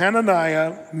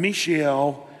 Hananiah,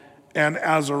 Mishael, and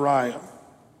Azariah.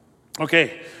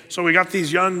 Okay, so we got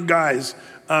these young guys.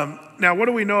 Now what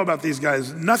do we know about these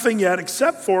guys? Nothing yet,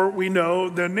 except for we know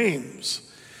their names.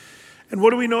 And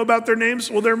what do we know about their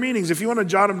names? Well, their meanings. If you want to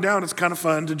jot them down, it's kind of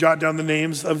fun to jot down the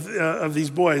names of these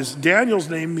boys. Daniel's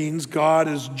name means God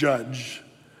is judge.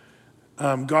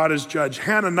 God is judge.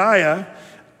 Hananiah,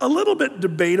 a little bit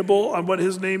debatable on what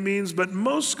his name means, but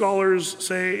most scholars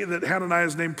say that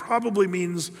Hananiah's name probably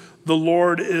means the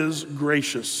Lord is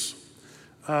gracious.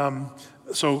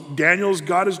 So Daniel's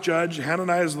God is judge.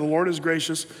 Hananiah is the Lord is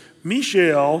gracious.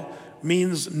 Mishael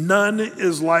means none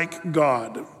is like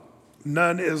God.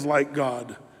 None is like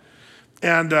God.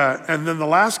 And then the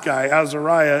last guy,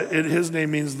 Azariah, his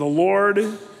name means the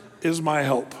Lord is my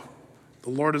help.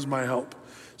 The Lord is my help.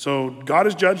 So God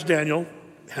is judge, Daniel.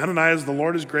 Hananiah is the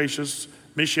Lord is gracious.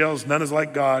 Mishael is none is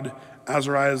like God.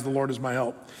 Azariah is the Lord is my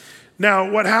help. Now,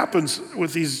 what happens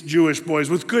with these Jewish boys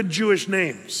with good Jewish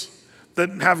names that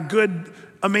have good,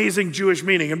 amazing Jewish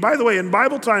meaning? And by the way, in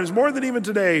Bible times, more than even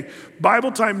today,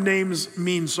 Bible time names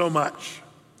mean so much.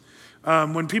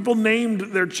 When people named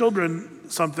their children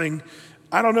something,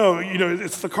 I don't know,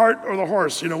 it's the cart or the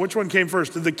horse, which one came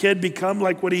first? Did the kid become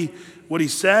like what he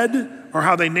said or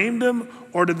how they named him?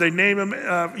 Or did they name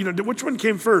him, which one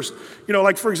came first?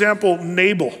 Like for example,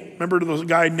 Nabal. Remember the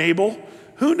guy Nabal?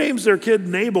 Who names their kid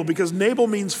Nabal? Because Nabal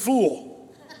means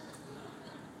fool.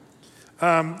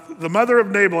 The mother of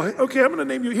Nabal, okay, I'm gonna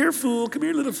name you, here fool, come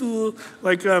here little fool.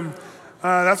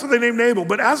 That's what they named Nabal.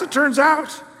 But as it turns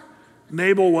out,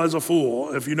 Nabal was a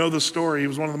fool. If you know the story, he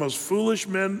was one of the most foolish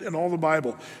men in all the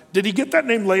Bible. Did he get that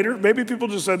name later? Maybe people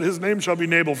just said his name shall be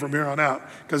Nabal from here on out,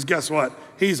 because guess what?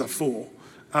 He's a fool.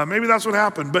 Maybe that's what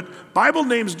happened. But Bible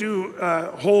names do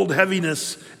hold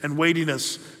heaviness and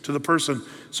weightiness to the person.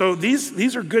 So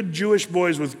these are good Jewish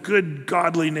boys with good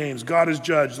godly names. God is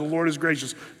judge. The Lord is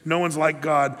gracious. No one's like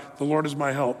God. The Lord is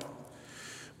my help.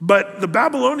 But the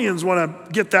Babylonians want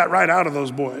to get that right out of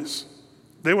those boys.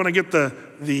 They want to get the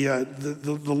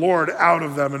Lord out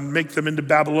of them and make them into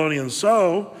Babylonians.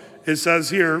 So it says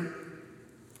here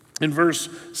in verse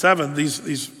 7,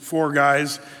 these four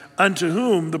guys, unto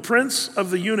whom the prince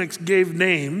of the eunuchs gave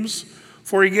names,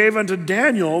 for he gave unto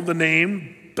Daniel the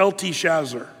name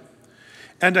Belteshazzar,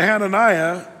 and to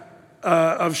Hananiah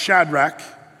of Shadrach,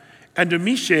 and to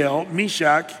Mishael,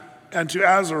 Meshach, and to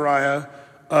Azariah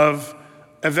of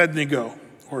Abednego.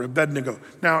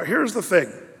 Now, here's the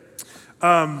thing.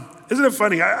 Isn't it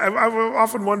funny? I've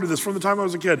often wondered this from the time I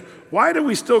was a kid. Why do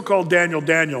we still call Daniel,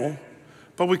 Daniel,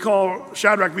 but we call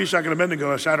Shadrach, Meshach, and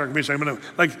Abednego Shadrach, Meshach, and Abednego?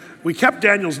 Like, we kept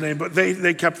Daniel's name, but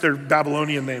they kept their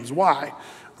Babylonian names. Why?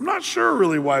 I'm not sure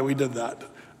really why we did that.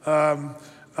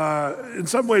 In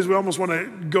some ways, we almost want to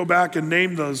go back and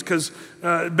name those, because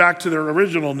back to their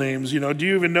original names. Do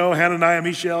you even know Hananiah,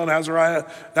 Mishael, and Azariah?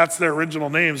 That's their original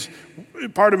names.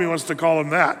 Part of me wants to call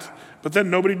them that. But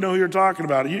then nobody know who you're talking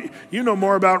about. You know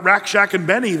more about Rakshak and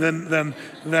Benny than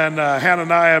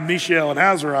Hananiah, Mishael, and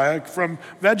Azariah from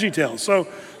VeggieTales.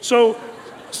 So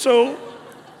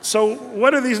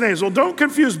what are these names? Well, don't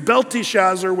confuse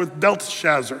Belteshazzar with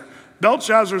Belshazzar.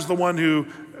 Belshazzar is the one who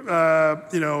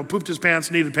pooped his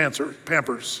pants, needed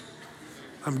Pampers.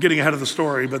 I'm getting ahead of the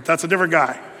story, but that's a different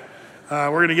guy. We're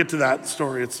going to get to that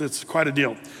story. It's quite a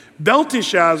deal.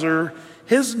 Belteshazzar,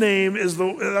 his name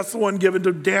that's the one given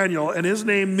to Daniel, and his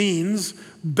name means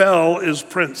Bel is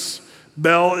prince.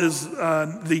 Bel is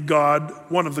the god,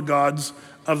 one of the gods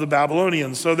of the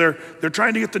Babylonians. So they're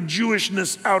trying to get the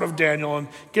Jewishness out of Daniel and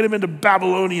get him into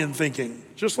Babylonian thinking,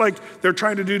 just like they're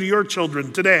trying to do to your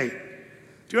children today.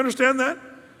 Do you understand that?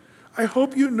 I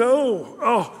hope you know.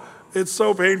 Oh, it's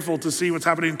so painful to see what's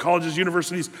happening in colleges,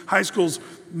 universities, high schools,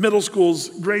 middle schools,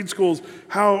 grade schools,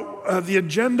 how the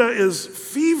agenda is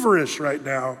feverish right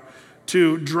now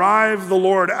to drive the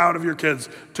Lord out of your kids,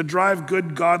 to drive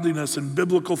good godliness and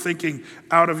biblical thinking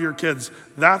out of your kids.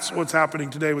 That's what's happening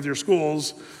today with your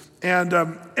schools. And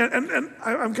I'm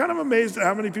kind of amazed at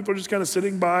how many people are just kind of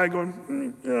sitting by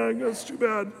going, yeah, that's too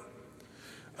bad.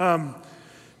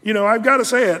 I've got to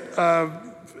say it.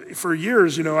 For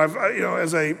years,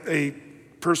 as a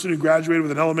person who graduated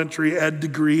with an elementary ed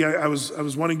degree, I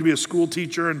was wanting to be a school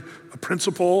teacher and a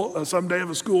principal someday of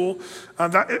a school.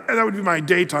 That would be my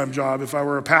daytime job if I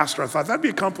were a pastor. I thought that'd be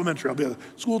a complementary. I'll be a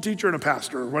school teacher and a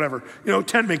pastor or whatever,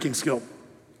 tent making skill.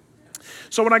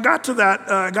 So when I got to that,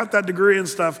 I got that degree and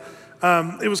stuff,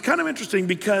 it was kind of interesting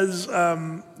because,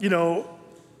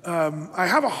 I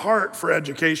have a heart for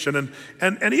education,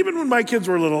 and even when my kids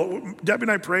were little, Debbie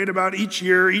and I prayed about each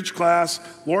year, each class,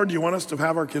 Lord, do you want us to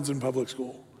have our kids in public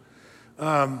school?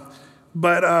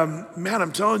 But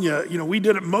I'm telling you, we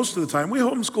did it most of the time. We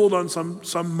homeschooled on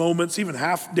some moments, even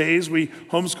half days. We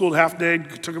homeschooled half day,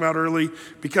 took them out early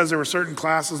because there were certain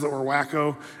classes that were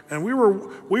wacko, and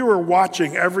we were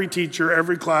watching every teacher,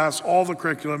 every class, all the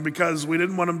curriculum, because we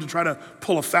didn't want them to try to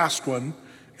pull a fast one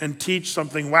and teach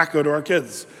something wacko to our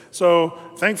kids. So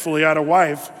thankfully, I had a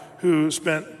wife who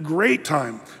spent great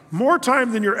time, more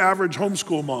time than your average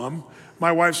homeschool mom.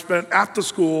 My wife spent at the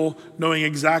school knowing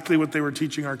exactly what they were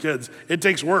teaching our kids. It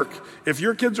takes work. If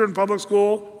your kids are in public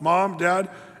school, mom, dad,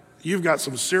 you've got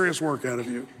some serious work out of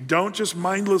you. Don't just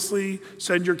mindlessly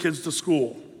send your kids to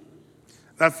school.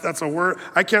 That's a word.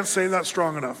 I can't say that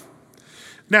strong enough.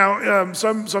 Now,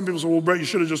 some people say, well, Brett, you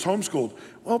should have just homeschooled.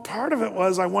 Well, part of it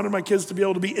was I wanted my kids to be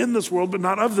able to be in this world, but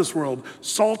not of this world,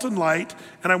 salt and light,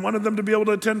 and I wanted them to be able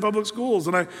to attend public schools.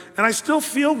 And I still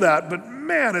feel that, but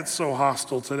man, it's so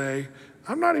hostile today.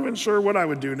 I'm not even sure what I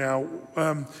would do now.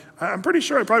 I'm pretty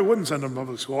sure I probably wouldn't send them to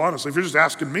public school, honestly, if you're just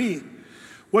asking me.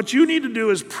 What you need to do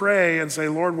is pray and say,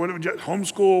 Lord, what would you,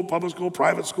 homeschool, public school,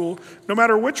 private school? No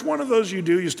matter which one of those you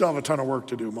do, you still have a ton of work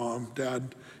to do, Mom,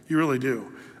 Dad. You really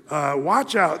do.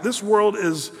 Watch out. This world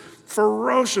is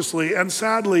ferociously and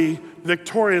sadly,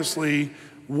 victoriously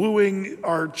wooing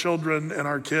our children and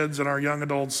our kids and our young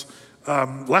adults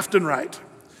left and right.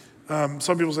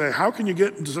 Some people say, how can you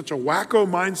get into such a wacko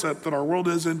mindset that our world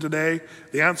is in today?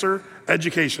 The answer,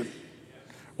 education,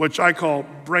 which I call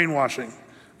brainwashing,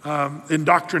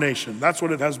 indoctrination. That's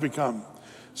what it has become.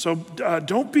 So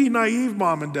don't be naive,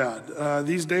 mom and dad.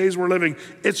 These days we're living,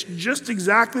 it's just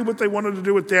exactly what they wanted to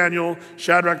do with Daniel,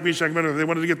 Shadrach, Meshach, and Abednego. They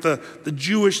wanted to get the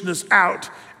Jewishness out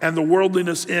and the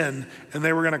worldliness in, and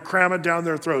they were going to cram it down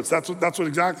their throats. That's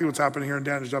exactly what's happening here in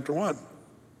Daniel chapter 1.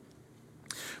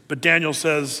 But Daniel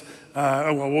says,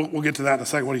 we'll get to that in a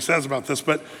second, what he says about this,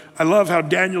 but I love how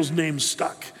Daniel's name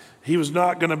stuck. He was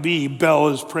not going to be Bel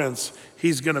as prince.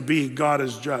 He's going to be God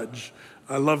as judge.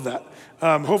 I love that.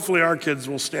 Hopefully our kids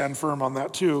will stand firm on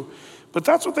that too. But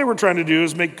that's what they were trying to do,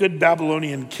 is make good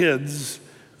Babylonian kids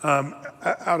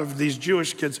out of these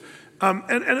Jewish kids.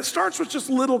 And it starts with just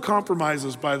little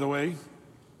compromises, by the way.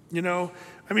 You know,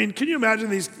 I mean, can you imagine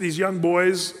these young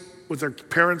boys with their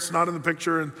parents not in the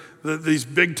picture and these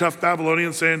big tough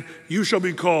Babylonians saying, you shall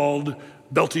be called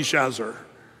Belteshazzar.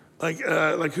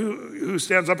 Like who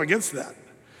stands up against that?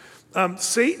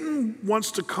 Satan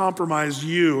wants to compromise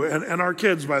you and our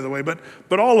kids, by the way,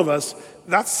 but all of us.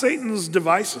 That's Satan's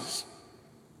devices.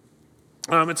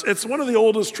 It's one of the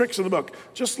oldest tricks in the book.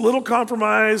 Just little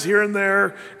compromise here and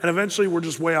there, and eventually we're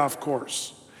just way off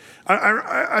course.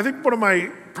 I think one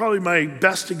of probably my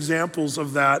best examples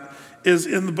of that is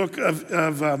in the book of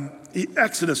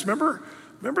Exodus.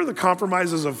 Remember the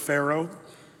compromises of Pharaoh?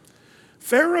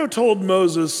 Pharaoh told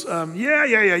Moses,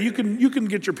 you can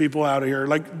get your people out of here.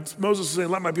 Like Moses is saying,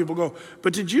 let my people go.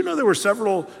 But did you know there were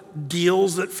several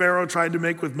deals that Pharaoh tried to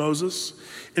make with Moses?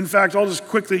 In fact, I'll just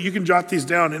quickly, you can jot these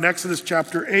down. In Exodus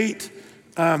chapter 8,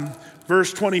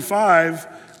 verse 25,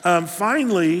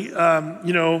 finally,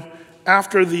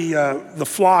 after the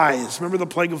flies, remember the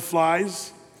plague of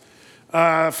flies?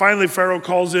 Finally, Pharaoh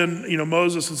calls in,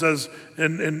 Moses and says,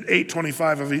 in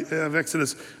 8:25 of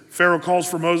Exodus, Pharaoh calls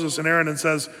for Moses and Aaron and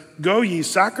says, go ye,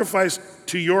 sacrifice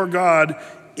to your God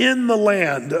in the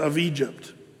land of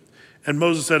Egypt. And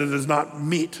Moses said, it is not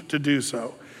meet to do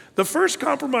so. The first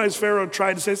compromise Pharaoh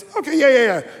tried to say is,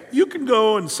 okay, you can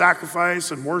go and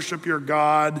sacrifice and worship your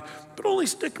God, but only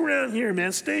stick around here,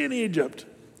 man, stay in Egypt.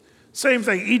 Same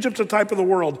thing, Egypt's a type of the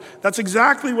world. That's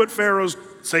exactly what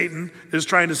Satan is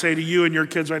trying to say to you and your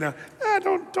kids right now.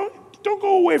 Don't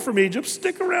go away from Egypt.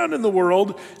 Stick around in the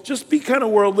world. Just be kind of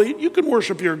worldly. You can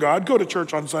worship your God. Go to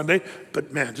church on Sunday.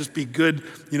 But man, just be good,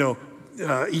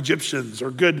 Egyptians or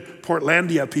good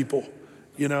Portlandia people,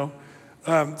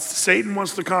 Satan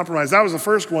wants to compromise. That was the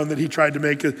first one that he tried to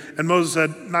make. And Moses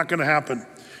said, not going to happen.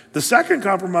 The second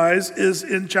compromise is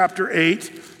in chapter 8,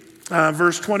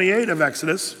 verse 28 of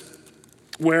Exodus,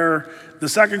 where the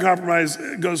second compromise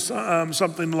goes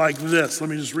something like this. Let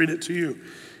me just read it to you.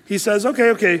 He says,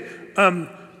 okay.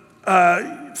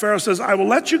 Pharaoh says, I will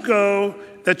let you go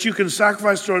that you can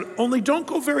sacrifice to it, only don't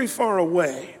go very far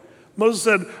away. Moses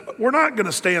said, we're not going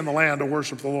to stay in the land to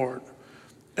worship the Lord.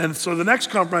 And so the next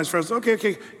compromise, Pharaoh says,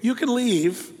 okay, you can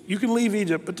leave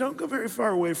Egypt, but don't go very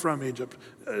far away from Egypt.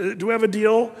 Do we have a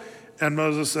deal? And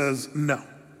Moses says, no,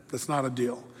 that's not a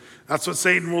deal. That's what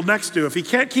Satan will next do. If he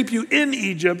can't keep you in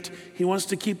Egypt, he wants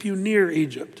to keep you near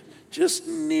Egypt, just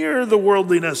near the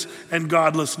worldliness and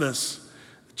godlessness.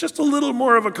 Just a little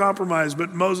more of a compromise,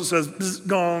 but Moses says,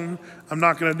 gong, I'm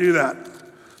not going to do that.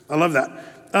 I love that.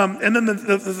 And then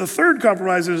the third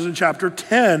compromise is in chapter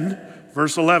 10,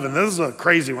 verse 11. This is a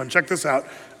crazy one. Check this out.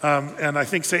 And I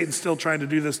think Satan's still trying to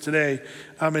do this today.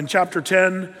 In chapter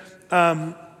 10,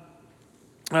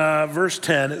 verse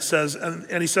 10, it says,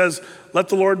 and he says, let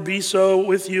the Lord be so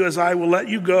with you as I will let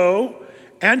you go,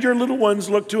 and your little ones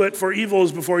look to it, for evil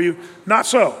is before you. Not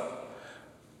so.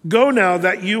 Go now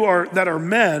that are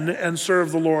men and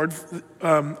serve the Lord,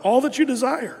 all that you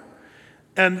desire.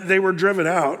 And they were driven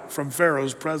out from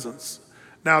Pharaoh's presence.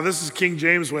 Now, this is King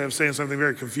James' way of saying something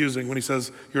very confusing when he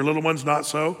says, your little ones not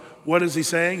so. What is he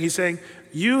saying? He's saying,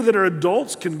 you that are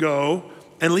adults can go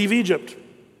and leave Egypt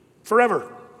forever.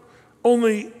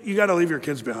 Only you got to leave your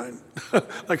kids behind.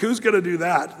 Like, who's going to do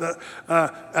that?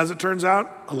 As it turns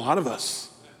out, a lot of us.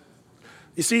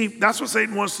 You see, that's what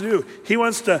Satan wants to do. He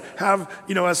wants to have,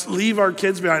 us leave our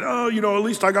kids behind. Oh, at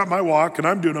least I got my walk and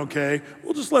I'm doing okay.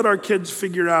 We'll just let our kids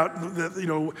figure out that,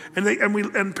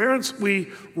 and parents,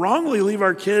 we wrongly leave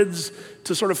our kids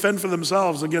to sort of fend for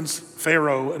themselves against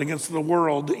Pharaoh and against the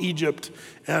world, Egypt,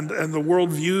 and the world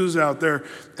views out there.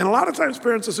 And a lot of times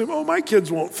parents assume, oh, my kids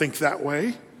won't think that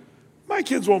way. My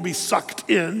kids won't be sucked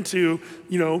into,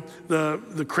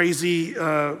 the crazy,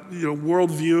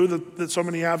 worldview that so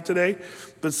many have today.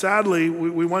 But sadly,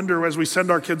 we wonder as we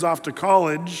send our kids off to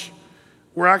college,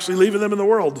 We're actually leaving them in the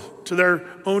world to their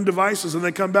own devices, and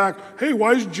they come back, hey,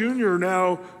 why is Junior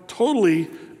now totally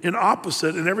in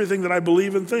opposite in everything that I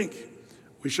believe and think?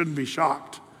 We shouldn't be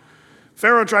shocked.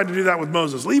 Pharaoh tried to do that with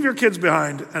Moses. Leave your kids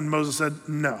behind. And Moses said,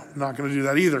 no, I'm not going to do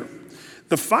that either.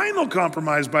 The final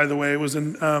compromise, by the way, was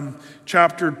in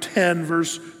chapter 10,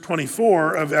 verse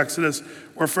 24 of Exodus,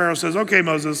 where Pharaoh says, okay,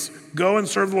 Moses, go and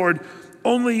serve the Lord.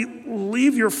 Only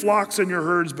leave your flocks and your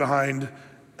herds behind,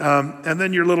 and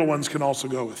then your little ones can also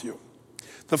go with you.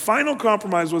 The final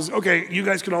compromise was, okay, you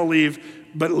guys can all leave,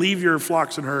 but leave your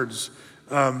flocks and herds.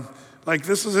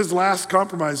 This is his last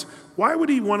compromise. Why would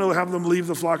he want to have them leave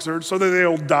the flocks and herds? So that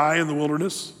they'll die in the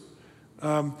wilderness?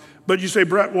 But you say,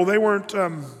 Brett, well, they weren't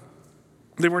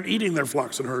eating their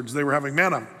flocks and herds. They were having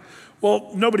manna.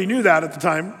 Well, nobody knew that at the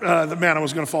time, that manna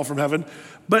was going to fall from heaven.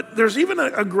 But there's even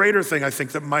a greater thing, I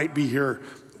think, that might be here.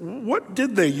 What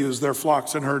did they use their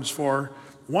flocks and herds for?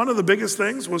 One of the biggest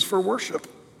things was for worship.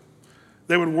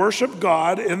 They would worship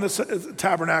God in the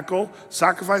tabernacle,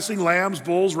 sacrificing lambs,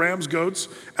 bulls, rams, goats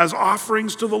as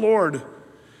offerings to the Lord.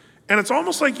 And it's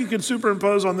almost like you can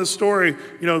superimpose on this story.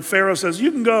 Pharaoh says, you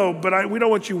can go, but we don't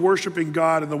want you worshiping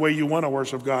God in the way you want to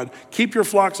worship God. Keep your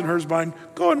flocks and herds behind.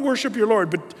 Go and worship your Lord,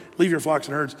 but leave your flocks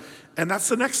and herds. And that's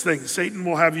the next thing Satan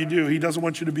will have you do. He doesn't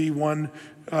want you to be one.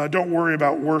 Don't worry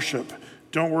about worship.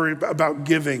 Don't worry about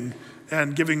giving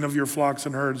and giving of your flocks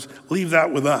and herds. Leave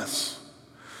that with us.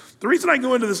 The reason I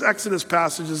go into this Exodus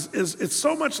passage is it's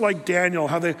so much like Daniel,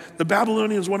 how the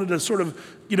Babylonians wanted to sort of,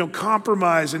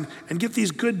 compromise and get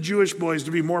these good Jewish boys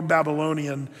to be more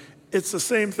Babylonian. It's the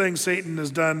same thing Satan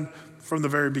has done from the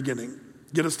very beginning.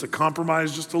 Get us to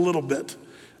compromise just a little bit,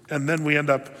 and then we end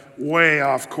up way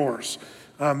off course.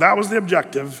 That was the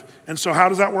objective. And so how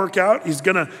does that work out? He's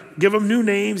going to give them new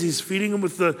names. He's feeding them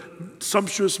with the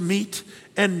sumptuous meat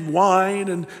and wine,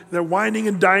 and they're wining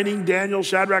and dining, Daniel,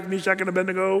 Shadrach, Meshach, and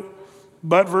Abednego.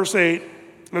 But verse 8,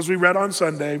 as we read on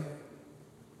Sunday,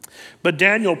 but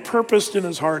Daniel purposed in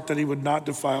his heart that he would not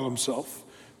defile himself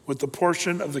with the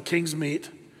portion of the king's meat,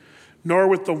 nor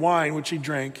with the wine which he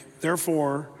drank.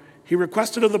 Therefore, he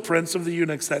requested of the prince of the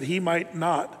eunuchs that he might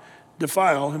not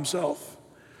defile himself.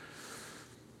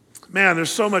 Man, there's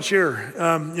so much here.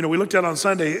 We looked at on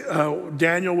Sunday,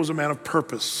 Daniel was a man of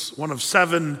purpose, one of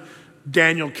 7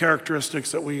 Daniel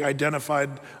characteristics that we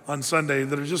identified on Sunday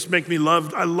that just make me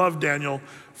I love Daniel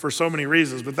for so many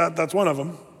reasons, but that's one of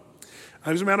them.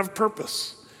 He was a man of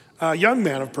purpose, a young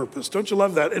man of purpose. Don't you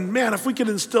love that? And man, if we could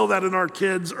instill that in our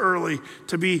kids early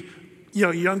to be,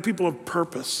 young people of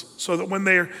purpose, so that when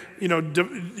they're,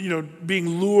 being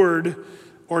lured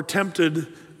or tempted,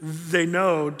 they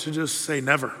know to just say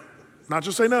never. Not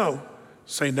just say no,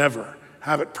 say never.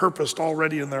 Have it purposed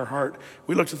already in their heart.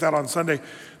 We looked at that on Sunday.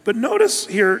 But notice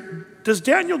here, does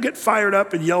Daniel get fired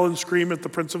up and yell and scream at the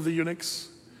prince of the eunuchs?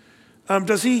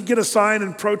 Does he get a sign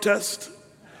and protest?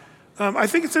 I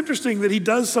think it's interesting that he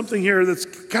does something here that's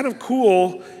kind of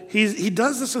cool. He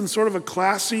does this in sort of a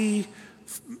classy,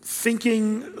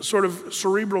 thinking, sort of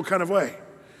cerebral kind of way.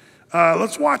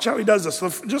 Let's watch how he does this.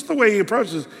 Just the way he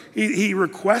approaches. He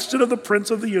requested of the prince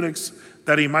of the eunuchs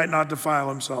that he might not defile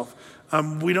himself.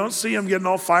 We don't see him getting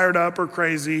all fired up or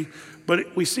crazy,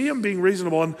 but we see him being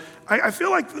reasonable. And I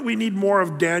feel like we need more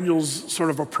of Daniel's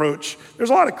sort of approach. There's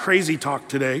a lot of crazy talk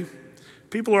today.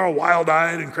 People are all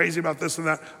wild-eyed and crazy about this and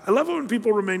that. I love it when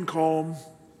people remain calm,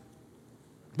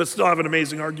 but still have an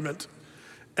amazing argument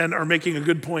and are making a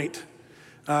good point.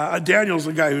 Daniel's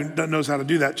the guy who knows how to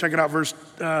do that. Check it out, verse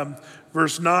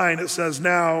 9. It says,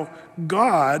 now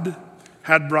God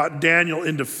had brought Daniel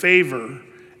into favor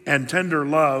and tender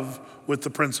love with the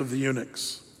prince of the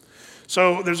eunuchs.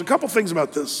 So there's a couple things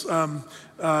about this. The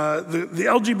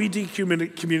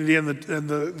LGBT community and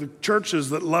the churches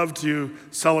that love to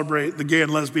celebrate the gay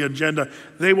and lesbian agenda,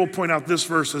 they will point out this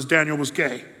verse as Daniel was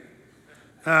gay.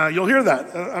 You'll hear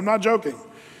that. I'm not joking.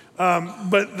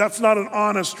 But that's not an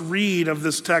honest read of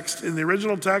this text. In the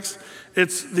original text,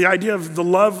 it's the idea of the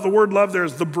love. The word love there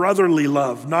is the brotherly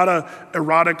love, not a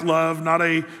erotic love, not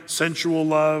a sensual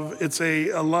love. It's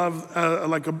a love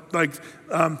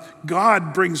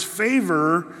God brings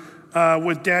favor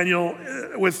with Daniel,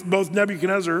 with both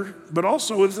Nebuchadnezzar, but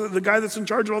also with the guy that's in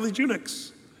charge of all these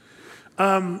eunuchs.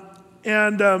 And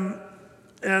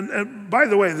by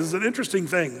the way, this is an interesting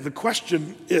thing. The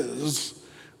question is,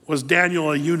 was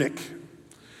Daniel a eunuch?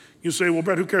 You say, well,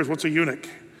 Brett, who cares? What's a eunuch?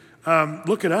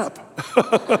 Look it up.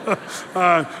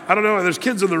 I don't know. There's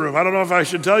kids in the room. I don't know if I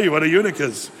should tell you what a eunuch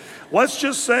is. Let's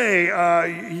just say,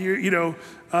 the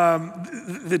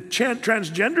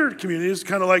transgender community is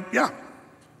kind of like, yeah,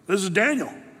 this is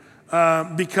Daniel.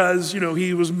 Because,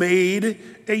 he was made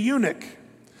a eunuch.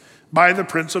 by the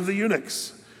prince of the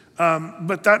eunuchs.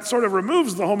 But that sort of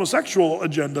removes the homosexual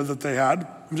agenda that they had.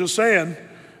 I'm just saying,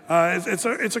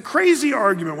 it's a crazy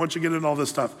argument once you get into all this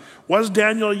stuff. Was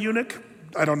Daniel a eunuch?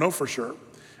 I don't know for sure.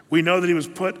 We know that he was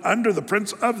put under the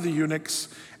prince of the eunuchs,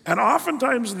 and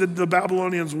oftentimes the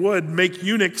Babylonians would make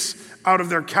eunuchs out of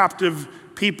their captive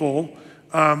people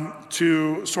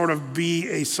to sort of be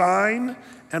a sign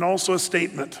and also a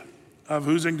statement of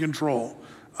who's in control.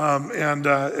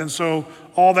 And so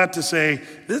all that to say,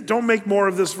 don't make more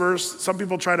of this verse. Some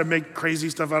people try to make crazy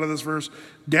stuff out of this verse.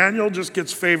 Daniel just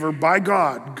gets favor by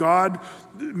God. God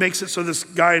makes it so this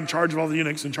guy in charge of all the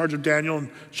eunuchs, in charge of Daniel and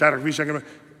Shadrach, Meshach, and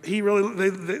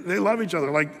they love each other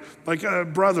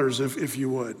like brothers, if you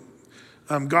would.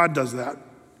 God does that.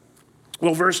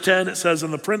 Well, verse 10, it says,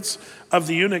 and the prince of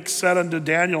the eunuchs said unto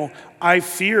Daniel, I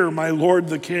fear my lord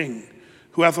the king,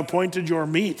 who hath appointed your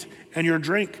meat and your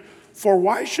drink. For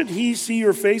why should he see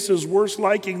your faces worse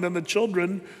liking than the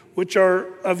children which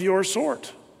are of your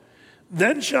sort?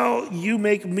 Then shall you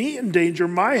make me endanger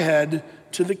my head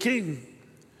to the king.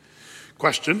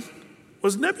 Question,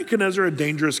 was Nebuchadnezzar a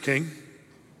dangerous king?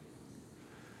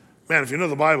 Man, if you know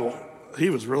the Bible, he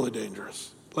was really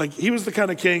dangerous. Like, he was the kind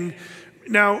of king.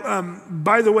 Now,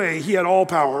 by the way, he had all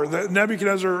power.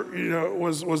 Nebuchadnezzar,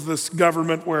 was this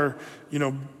government where,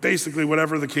 basically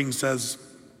whatever the king says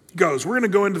goes. We're going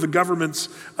to go into the governments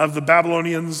of the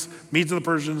Babylonians, Medes and the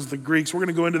Persians, the Greeks. We're going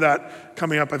to go into that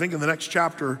coming up, I think, in the next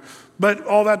chapter. But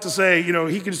all that to say,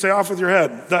 he could say, off with your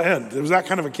head, the end. It was that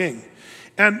kind of a king.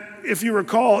 And if you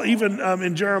recall, even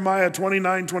in Jeremiah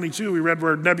 29:22, we read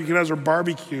where Nebuchadnezzar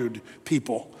barbecued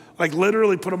people. Like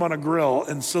literally put them on a grill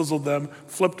and sizzled them,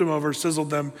 flipped them over,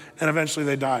 sizzled them, and eventually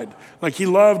they died. Like he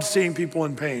loved seeing people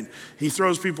in pain. He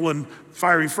throws people in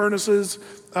fiery furnaces.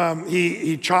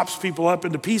 He chops people up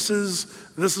into pieces.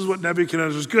 This is what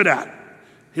Nebuchadnezzar's good at.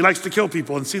 He likes to kill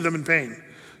people and see them in pain.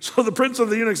 So the prince of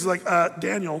the eunuchs is like,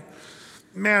 Daniel,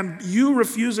 man, you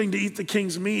refusing to eat the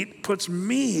king's meat puts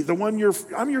me,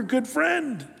 I'm your good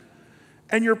friend,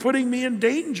 and you're putting me in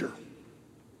danger.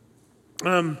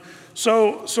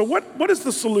 So what is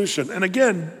the solution? And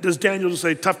again, does Daniel just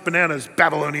say, tough bananas,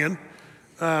 Babylonian?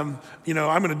 I'm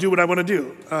going to do what I want to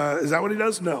do. Is that what he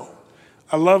does? No.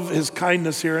 I love his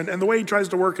kindness here and the way he tries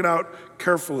to work it out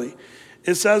carefully.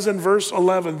 It says in verse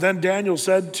 11, then Daniel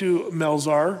said to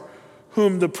Melzar,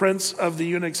 whom the prince of the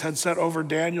eunuchs had set over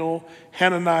Daniel,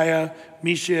 Hananiah,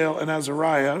 Mishael, and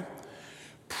Azariah,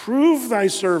 prove thy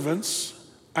servants,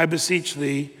 I beseech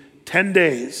thee, 10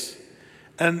 days,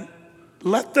 and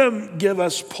let them give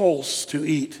us pulse to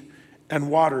eat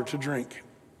and water to drink.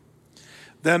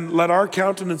 Then let our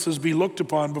countenances be looked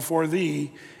upon before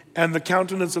thee, and the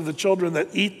countenance of the children that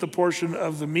eat the portion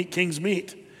of the king's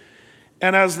meat.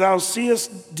 And as thou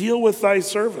seest, deal with thy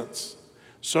servants.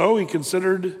 So he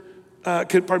consented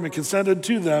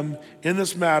to them in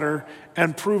this matter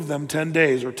and proved them 10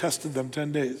 days, or tested them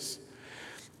 10 days.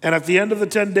 And at the end of the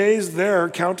 10 days, their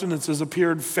countenances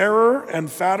appeared fairer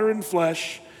and fatter in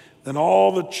flesh than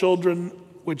all the children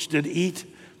which did eat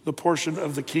the portion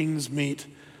of the king's meat.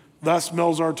 Thus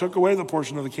Melzar took away the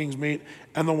portion of the king's meat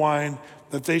and the wine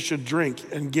that they should drink,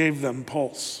 and gave them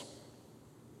pulse.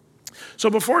 So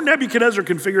before Nebuchadnezzar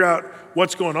can figure out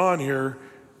what's going on here,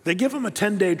 they give him a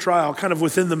 10-day trial kind of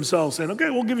within themselves, saying, okay,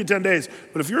 we'll give you 10 days,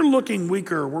 but if you're looking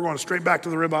weaker, we're going straight back to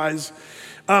the ribeyes.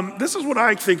 This is what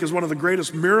I think is one of the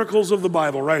greatest miracles of the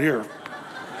Bible right here.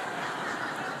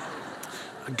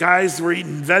 Guys were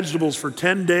eating vegetables for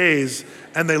 10 days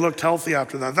and they looked healthy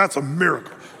after that. That's a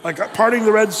miracle. Like parting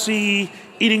the Red Sea,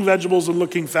 eating vegetables and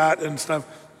looking fat and stuff.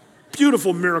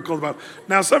 Beautiful miracle about.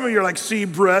 Now some of you are like, see,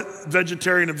 Brett,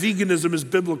 vegetarian and veganism is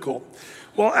biblical.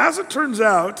 Well, as it turns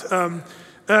out,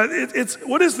 it's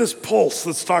what is this pulse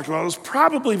that's talked about? It's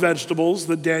probably vegetables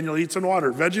that Daniel eats and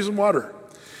water, veggies and water.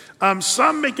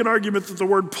 Some make an argument that the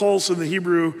word pulse in the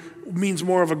Hebrew means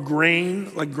more of a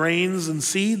grain, like grains and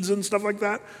seeds and stuff like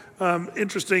that.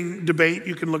 Interesting debate.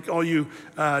 You can look, all you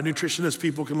nutritionist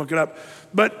people can look it up.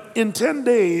 But in 10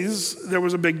 days, there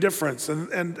was a big difference.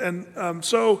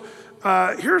 So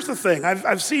here's the thing.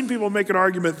 I've seen people make an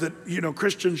argument that,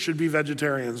 Christians should be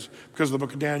vegetarians because of the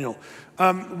book of Daniel.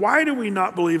 Why do we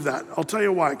not believe that? I'll tell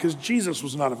you why. Because Jesus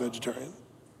was not a vegetarian.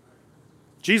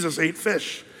 Jesus ate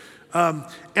fish.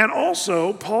 And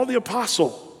also, Paul the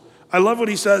Apostle. I love what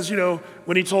he says,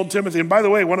 when he told Timothy, and by the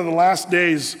way, one of the last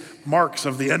days marks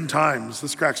of the end times,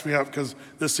 this cracks me up because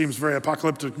this seems very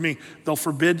apocalyptic to me, they'll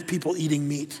forbid people eating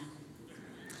meat.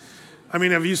 I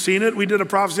mean, have you seen it? We did a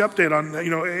prophecy update on,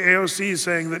 AOC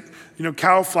saying that,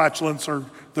 cow flatulence are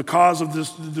the cause of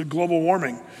the global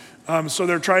warming. So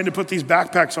they're trying to put these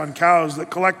backpacks on cows that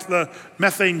collect the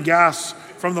methane gas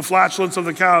from the flatulence of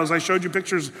the cows. I showed you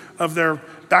pictures of their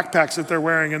backpacks that they're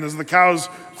wearing, and as the cows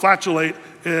flatulate,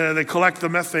 they collect the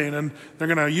methane, and they're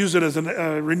going to use it as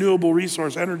a renewable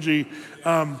resource, energy.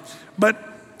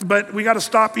 But we got to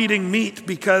stop eating meat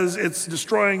because it's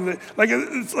destroying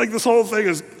it's like this whole thing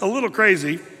is a little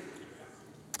crazy.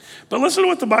 But listen to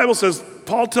what the Bible says.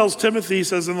 Paul tells Timothy, he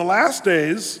says, in the last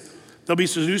days, there'll be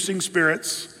seducing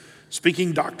spirits,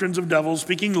 speaking doctrines of devils,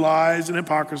 speaking lies and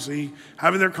hypocrisy,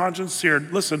 having their conscience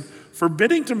seared. Listen,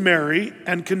 forbidding to marry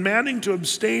and commanding to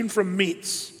abstain from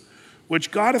meats,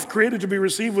 which God hath created to be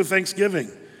received with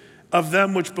thanksgiving of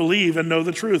them which believe and know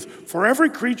the truth. For every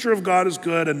creature of God is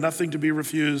good and nothing to be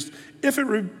refused. If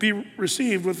it be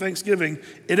received with thanksgiving,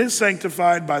 it is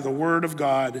sanctified by the word of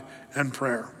God and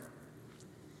prayer.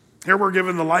 Here we're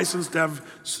given the license to have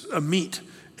a meat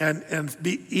and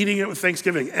be eating it with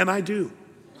thanksgiving, and I do.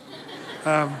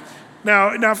 Now,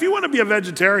 if you want to be a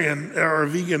vegetarian or a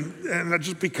vegan, and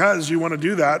just because you want to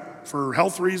do that for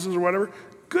health reasons or whatever,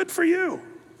 good for you.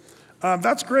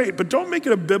 That's great, but don't make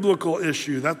it a biblical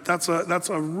issue. That's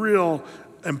a real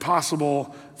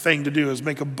impossible thing to do, is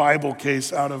make a Bible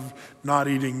case out of not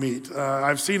eating meat.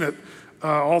 I've seen it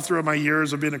all throughout my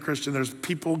years of being a Christian. There's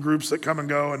people groups that come and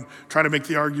go and try to make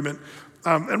the argument.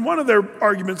 And one of their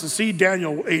arguments is, see,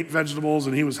 Daniel ate vegetables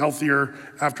and he was healthier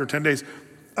after 10 days.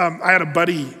 I had a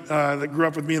buddy that grew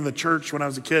up with me in the church when I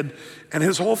was a kid, and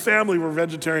his whole family were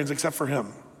vegetarians except for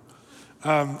him.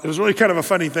 It was really kind of a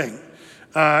funny thing.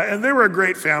 And they were a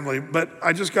great family, but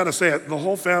I just got to say it, the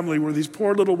whole family were these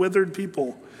poor little withered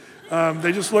people.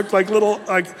 They just looked like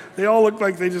they all looked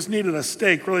like they just needed a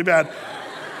steak really bad.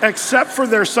 Except for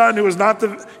their son, who was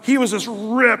he was this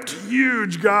ripped,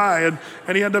 huge guy,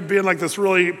 and he ended up being like this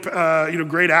really,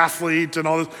 great athlete and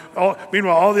all this.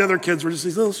 Meanwhile, all the other kids were just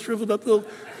these little shriveled up little.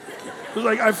 It was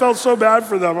like, I felt so bad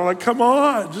for them. I'm like, come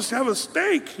on, just have a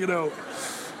steak,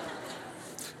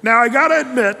 Now, I got to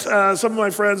admit, some of my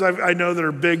friends I know that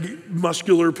are big,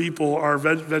 muscular people are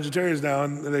vegetarians now,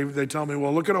 and they tell me,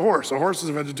 well, look at a horse. A horse is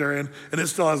a vegetarian, and it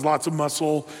still has lots of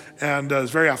muscle and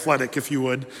is very athletic, if you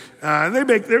would. And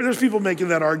there's people making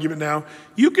that argument now.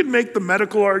 You can make the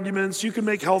medical arguments. You can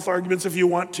make health arguments if you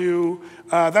want to.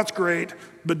 That's great,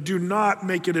 but do not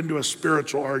make it into a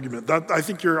spiritual argument. I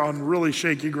think you're on really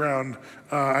shaky ground.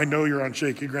 I know you're on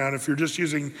shaky ground if you're just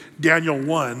using Daniel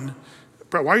 1.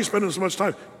 Bro, why are you spending so much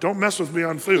time? Don't mess with me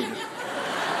on food.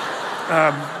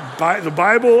 The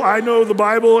Bible, I know the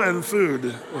Bible and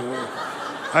food.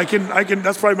 I can.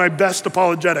 That's probably my best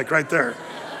apologetic right there.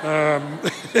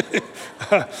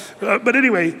 But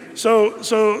anyway, so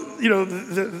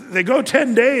they go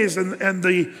 10 days, and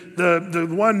the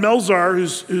one Melzar,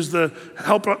 who's the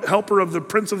helper of the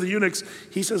prince of the eunuchs,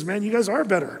 he says, man, you guys are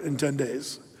better in 10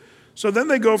 days. So then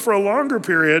they go for a longer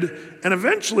period, and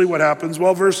eventually what happens?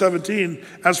 Well, verse 17,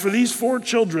 as for these 4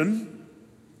 children,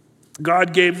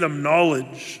 God gave them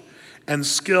knowledge and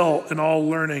skill in all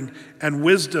learning and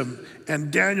wisdom,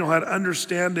 and Daniel had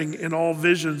understanding in all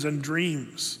visions and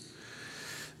dreams.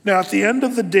 Now, at the end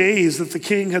of the days that the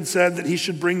king had said that he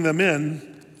should bring them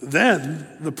in, then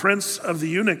the prince of the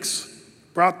eunuchs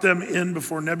brought them in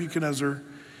before Nebuchadnezzar,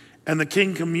 and the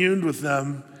king communed with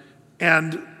them,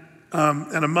 and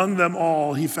among them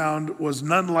all he found was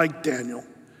none like Daniel,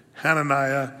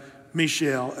 Hananiah,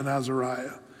 Mishael, and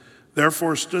Azariah.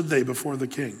 Therefore stood they before the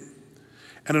king.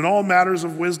 And in all matters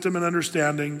of wisdom and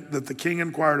understanding that the king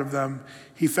inquired of them,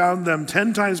 he found them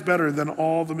 10 times better than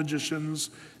all the magicians,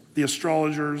 the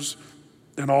astrologers,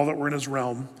 and all that were in his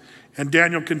realm. And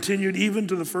Daniel continued even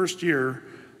to the first year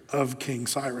of King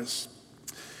Cyrus.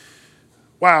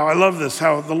 Wow, I love this,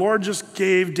 how the Lord just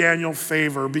gave Daniel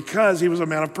favor because he was a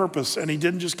man of purpose, and he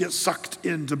didn't just get sucked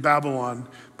into Babylon,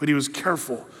 but he was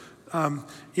careful.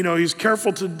 He's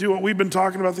careful to do what we've been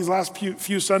talking about these last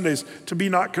few Sundays, to be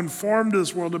not conformed to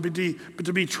this world, but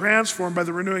to be transformed by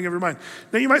the renewing of your mind.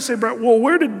 Now you might say, Brett, well,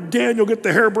 where did Daniel get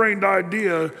the harebrained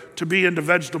idea to be into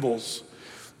vegetables?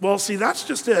 Well, see, that's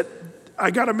just it.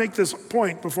 I got to make this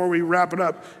point before we wrap it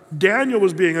up. Daniel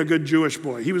was being a good Jewish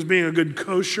boy. He was being a good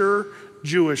kosher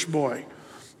Jewish boy.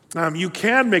 You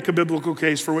can make a biblical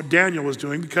case for what Daniel was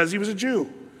doing because he was a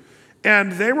Jew.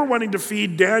 And they were wanting to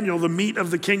feed Daniel the meat of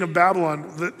the king of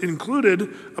Babylon that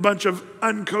included a bunch of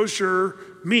unkosher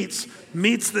meats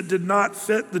that did not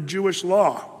fit the Jewish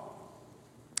law.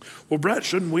 Well, Brett,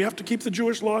 shouldn't we have to keep the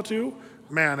Jewish law too?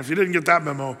 Man, if you didn't get that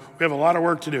memo, we have a lot of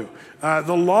work to do.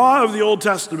 The law of the Old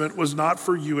Testament was not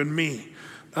for you and me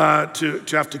to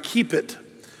have to keep it.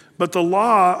 But the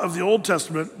law of the Old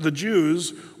Testament, the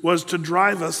Jews, was to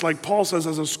drive us, like Paul says,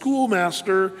 as a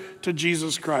schoolmaster to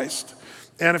Jesus Christ.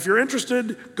 And if you're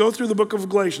interested, go through the book of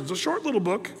Galatians, a short little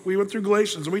book. We went through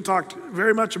Galatians and we talked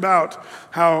very much about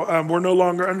how we're no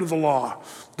longer under the law.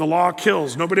 The law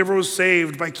kills. Nobody ever was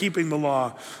saved by keeping the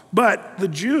law. But the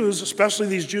Jews, especially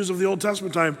these Jews of the Old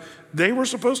Testament time, they were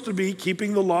supposed to be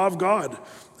keeping the law of God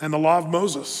and the law of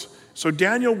Moses. So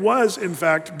Daniel was, in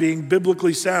fact, being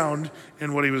biblically sound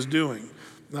in what he was doing.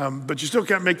 But you still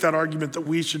can't make that argument that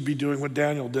we should be doing what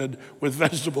Daniel did with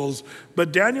vegetables.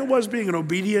 But Daniel was being an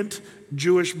obedient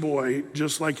Jewish boy,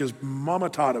 just like his mama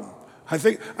taught him.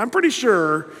 I'm pretty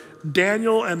sure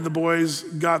Daniel and the boys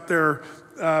got their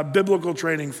biblical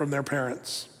training from their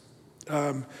parents.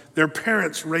 Their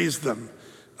parents raised them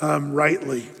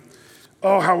rightly.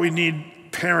 Oh, how we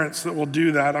need parents that will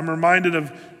do that. I'm reminded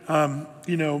of,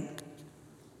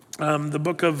 the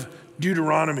book of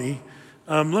Deuteronomy.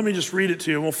 Let me just read it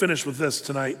to you, and we'll finish with this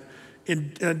tonight.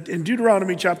 In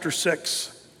Deuteronomy chapter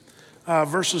 6,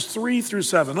 verses 3 through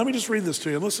 7. Let me just read this to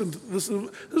you. Listen, this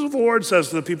is what the Lord says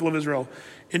to the people of Israel.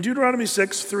 In Deuteronomy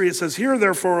 6, 3, it says, "Hear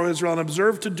therefore, O Israel, and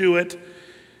observe to do it,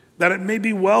 that it may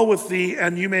be well with thee,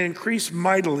 and you may increase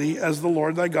mightily, as the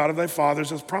Lord thy God of thy fathers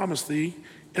has promised thee,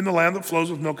 in the land that flows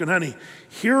with milk and honey.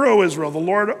 Hear, O Israel, the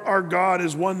Lord our God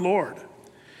is one Lord.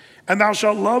 And thou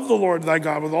shalt love the Lord thy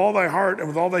God with all thy heart and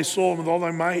with all thy soul and with all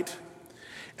thy might.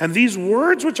 And these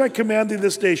words which I command thee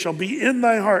this day shall be in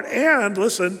thy heart. And,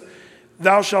 listen,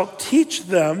 thou shalt teach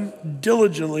them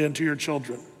diligently unto your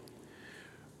children.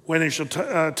 When they shall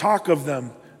talk of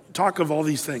them, talk of all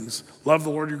these things. Love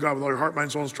the Lord your God with all your heart,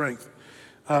 mind, soul, and strength.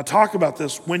 Talk about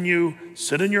this when you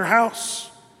sit in your house,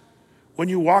 when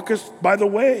you walkest by the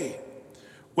way,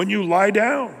 when you lie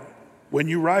down, when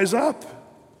you rise up.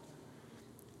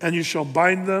 And you shall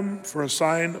bind them for a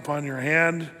sign upon your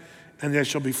hand, and they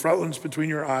shall be frontlets between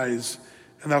your eyes.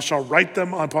 And thou shalt write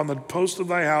them upon the post of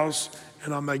thy house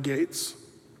and on thy gates."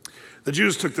 The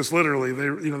Jews took this literally.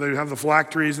 They have the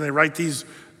phylacteries, and they write these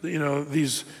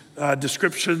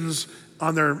descriptions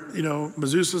on their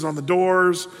mezuzahs on the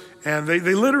doors, and they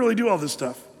literally do all this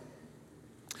stuff.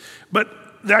 But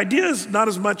the idea is not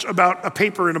as much about a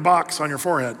paper in a box on your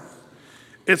forehead.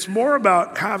 It's more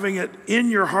about having it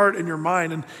in your heart and your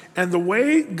mind. And the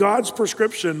way God's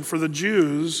prescription for the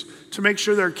Jews to make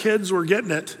sure their kids were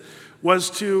getting it was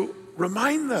to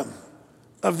remind them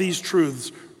of these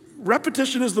truths.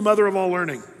 Repetition is the mother of all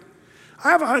learning. I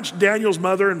have a hunch Daniel's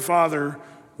mother and father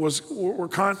were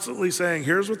constantly saying,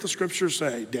 here's what the scriptures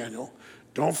say, Daniel.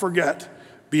 Don't forget.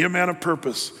 Be a man of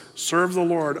purpose. Serve the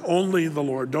Lord, only the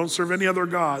Lord. Don't serve any other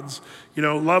gods.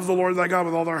 Love the Lord thy God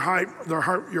with all your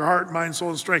heart, mind,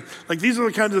 soul, and strength. Like, these are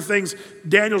the kinds of things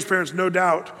Daniel's parents no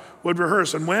doubt would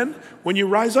rehearse. And when you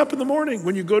rise up in the morning,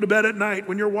 when you go to bed at night,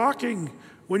 when you're walking,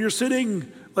 when you're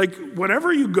sitting, like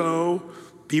whenever you go,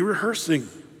 be rehearsing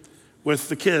with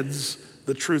the kids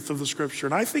the truth of the scripture.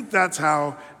 And I think that's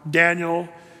how Daniel,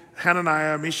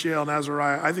 Hananiah, Mishael, and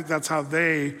Azariah, I think that's how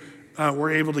they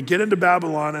were able to get into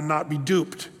Babylon and not be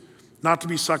duped, not to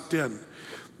be sucked in.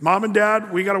 Mom and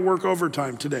Dad, we got to work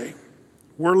overtime today.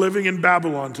 We're living in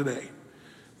Babylon today.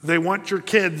 They want your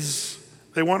kids.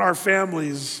 They want our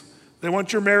families. They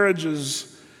want your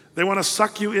marriages. They want to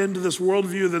suck you into this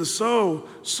worldview that is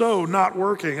so not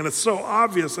working, and it's so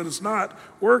obvious that it's not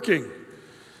working.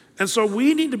 And so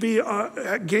we need to be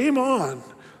game on.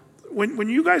 When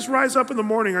you guys rise up in the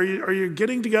morning, are you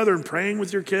getting together and praying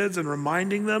with your kids and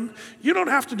reminding them? You don't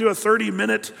have to do a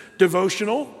 30-minute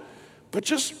devotional, but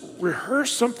just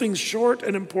rehearse something short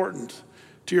and important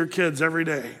to your kids every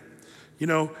day.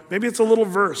 Maybe it's a little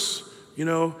verse,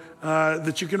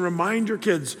 that you can remind your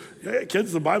kids. Hey,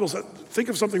 kids, the Bible says, think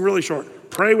of something really short.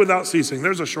 Pray without ceasing.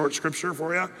 There's a short scripture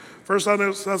for you. 1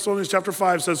 Thessalonians chapter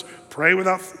 5 says, pray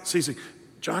without ceasing.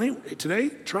 Johnny, today,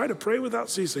 try to pray without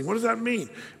ceasing. What does that mean?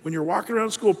 When you're walking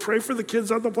around school, pray for the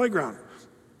kids on the playground.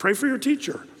 Pray for your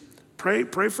teacher. Pray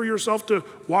for yourself to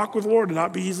walk with the Lord and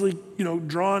not be easily,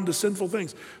 drawn to sinful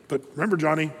things. But remember,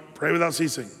 Johnny, pray without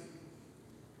ceasing.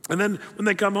 And then when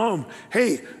they come home,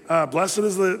 hey, blessed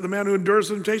is the man who endures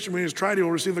temptation. When he is tried, he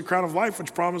will receive the crown of life,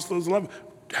 which promised those who love him.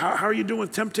 How are you doing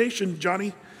with temptation,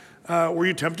 Johnny? Were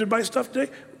you tempted by stuff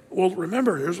today? Well,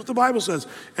 remember, here's what the Bible says.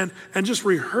 And just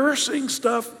rehearsing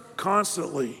stuff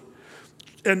constantly.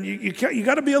 And you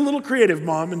got to be a little creative,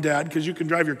 mom and dad, because you can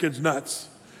drive your kids nuts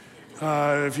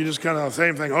if you just kind of the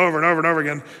same thing over and over and over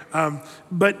again.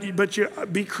 But you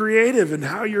be creative in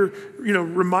how you're,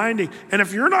 reminding. And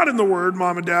if you're not in the Word,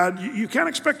 mom and dad, you can't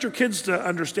expect your kids to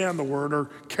understand the Word or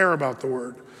care about the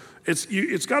Word.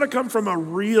 It's got to come from a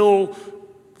real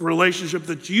relationship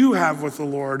that you have with the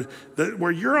Lord, that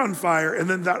where you're on fire, and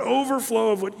then that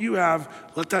overflow of what you have,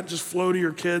 let that just flow to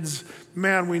your kids.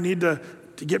 Man, we need to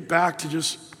get back to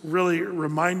just really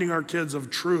reminding our kids of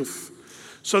truth,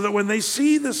 so that when they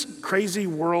see this crazy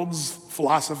world's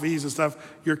philosophies and stuff,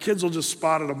 your kids will just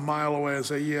spot it a mile away and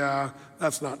say, yeah,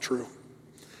 that's not true.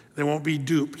 They won't be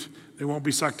duped. They won't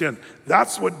be sucked in.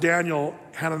 That's what Daniel,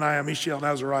 Hananiah, Mishael, and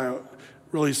Azariah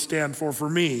really stand for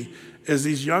me, is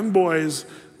these young boys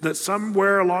that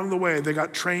somewhere along the way, they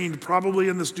got trained probably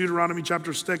in this Deuteronomy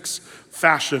chapter 6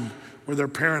 fashion, where their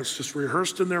parents just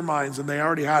rehearsed in their minds and they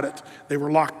already had it. They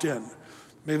were locked in.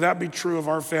 May that be true of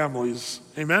our families.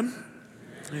 Amen?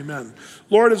 Amen.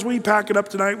 Lord, as we pack it up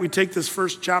tonight, we take this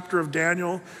first chapter of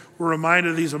Daniel. We're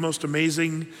reminded of these most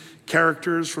amazing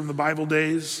characters from the Bible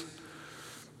days.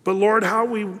 But Lord, how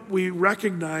we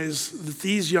recognize that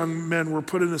these young men were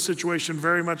put in a situation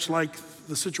very much like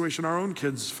the situation our own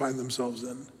kids find themselves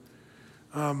in.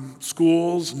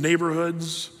 Schools,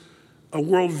 neighborhoods, a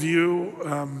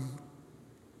worldview,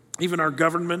 even our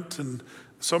government, and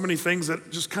so many things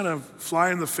that just kind of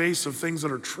fly in the face of things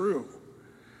that are true.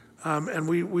 And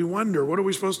we wonder, what are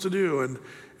we supposed to do, and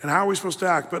how are we supposed to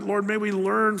act? But Lord, may we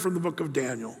learn from the book of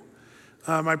Daniel.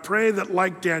 I pray that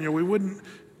like Daniel, we wouldn't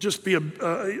just be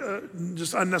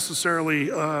just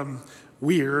unnecessarily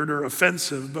weird or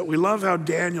offensive, but we love how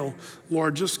Daniel,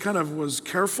 Lord, just kind of was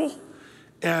careful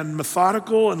and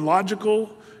methodical and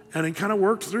logical, and he kind of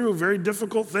worked through very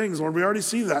difficult things. Lord, we already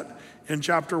see that in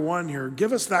chapter 1 here.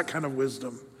 Give us that kind of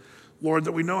wisdom, Lord,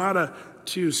 that we know how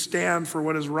to stand for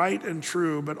what is right and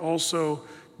true, but also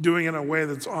doing it in a way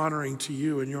that's honoring to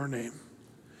you in your name.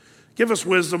 Give us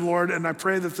wisdom, Lord, and I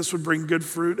pray that this would bring good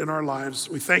fruit in our lives.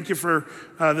 We thank you for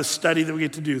this study that we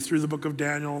get to do through the book of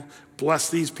Daniel. Bless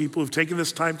these people who've taken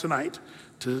this time tonight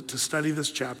to study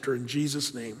this chapter. In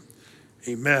Jesus' name,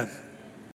 amen.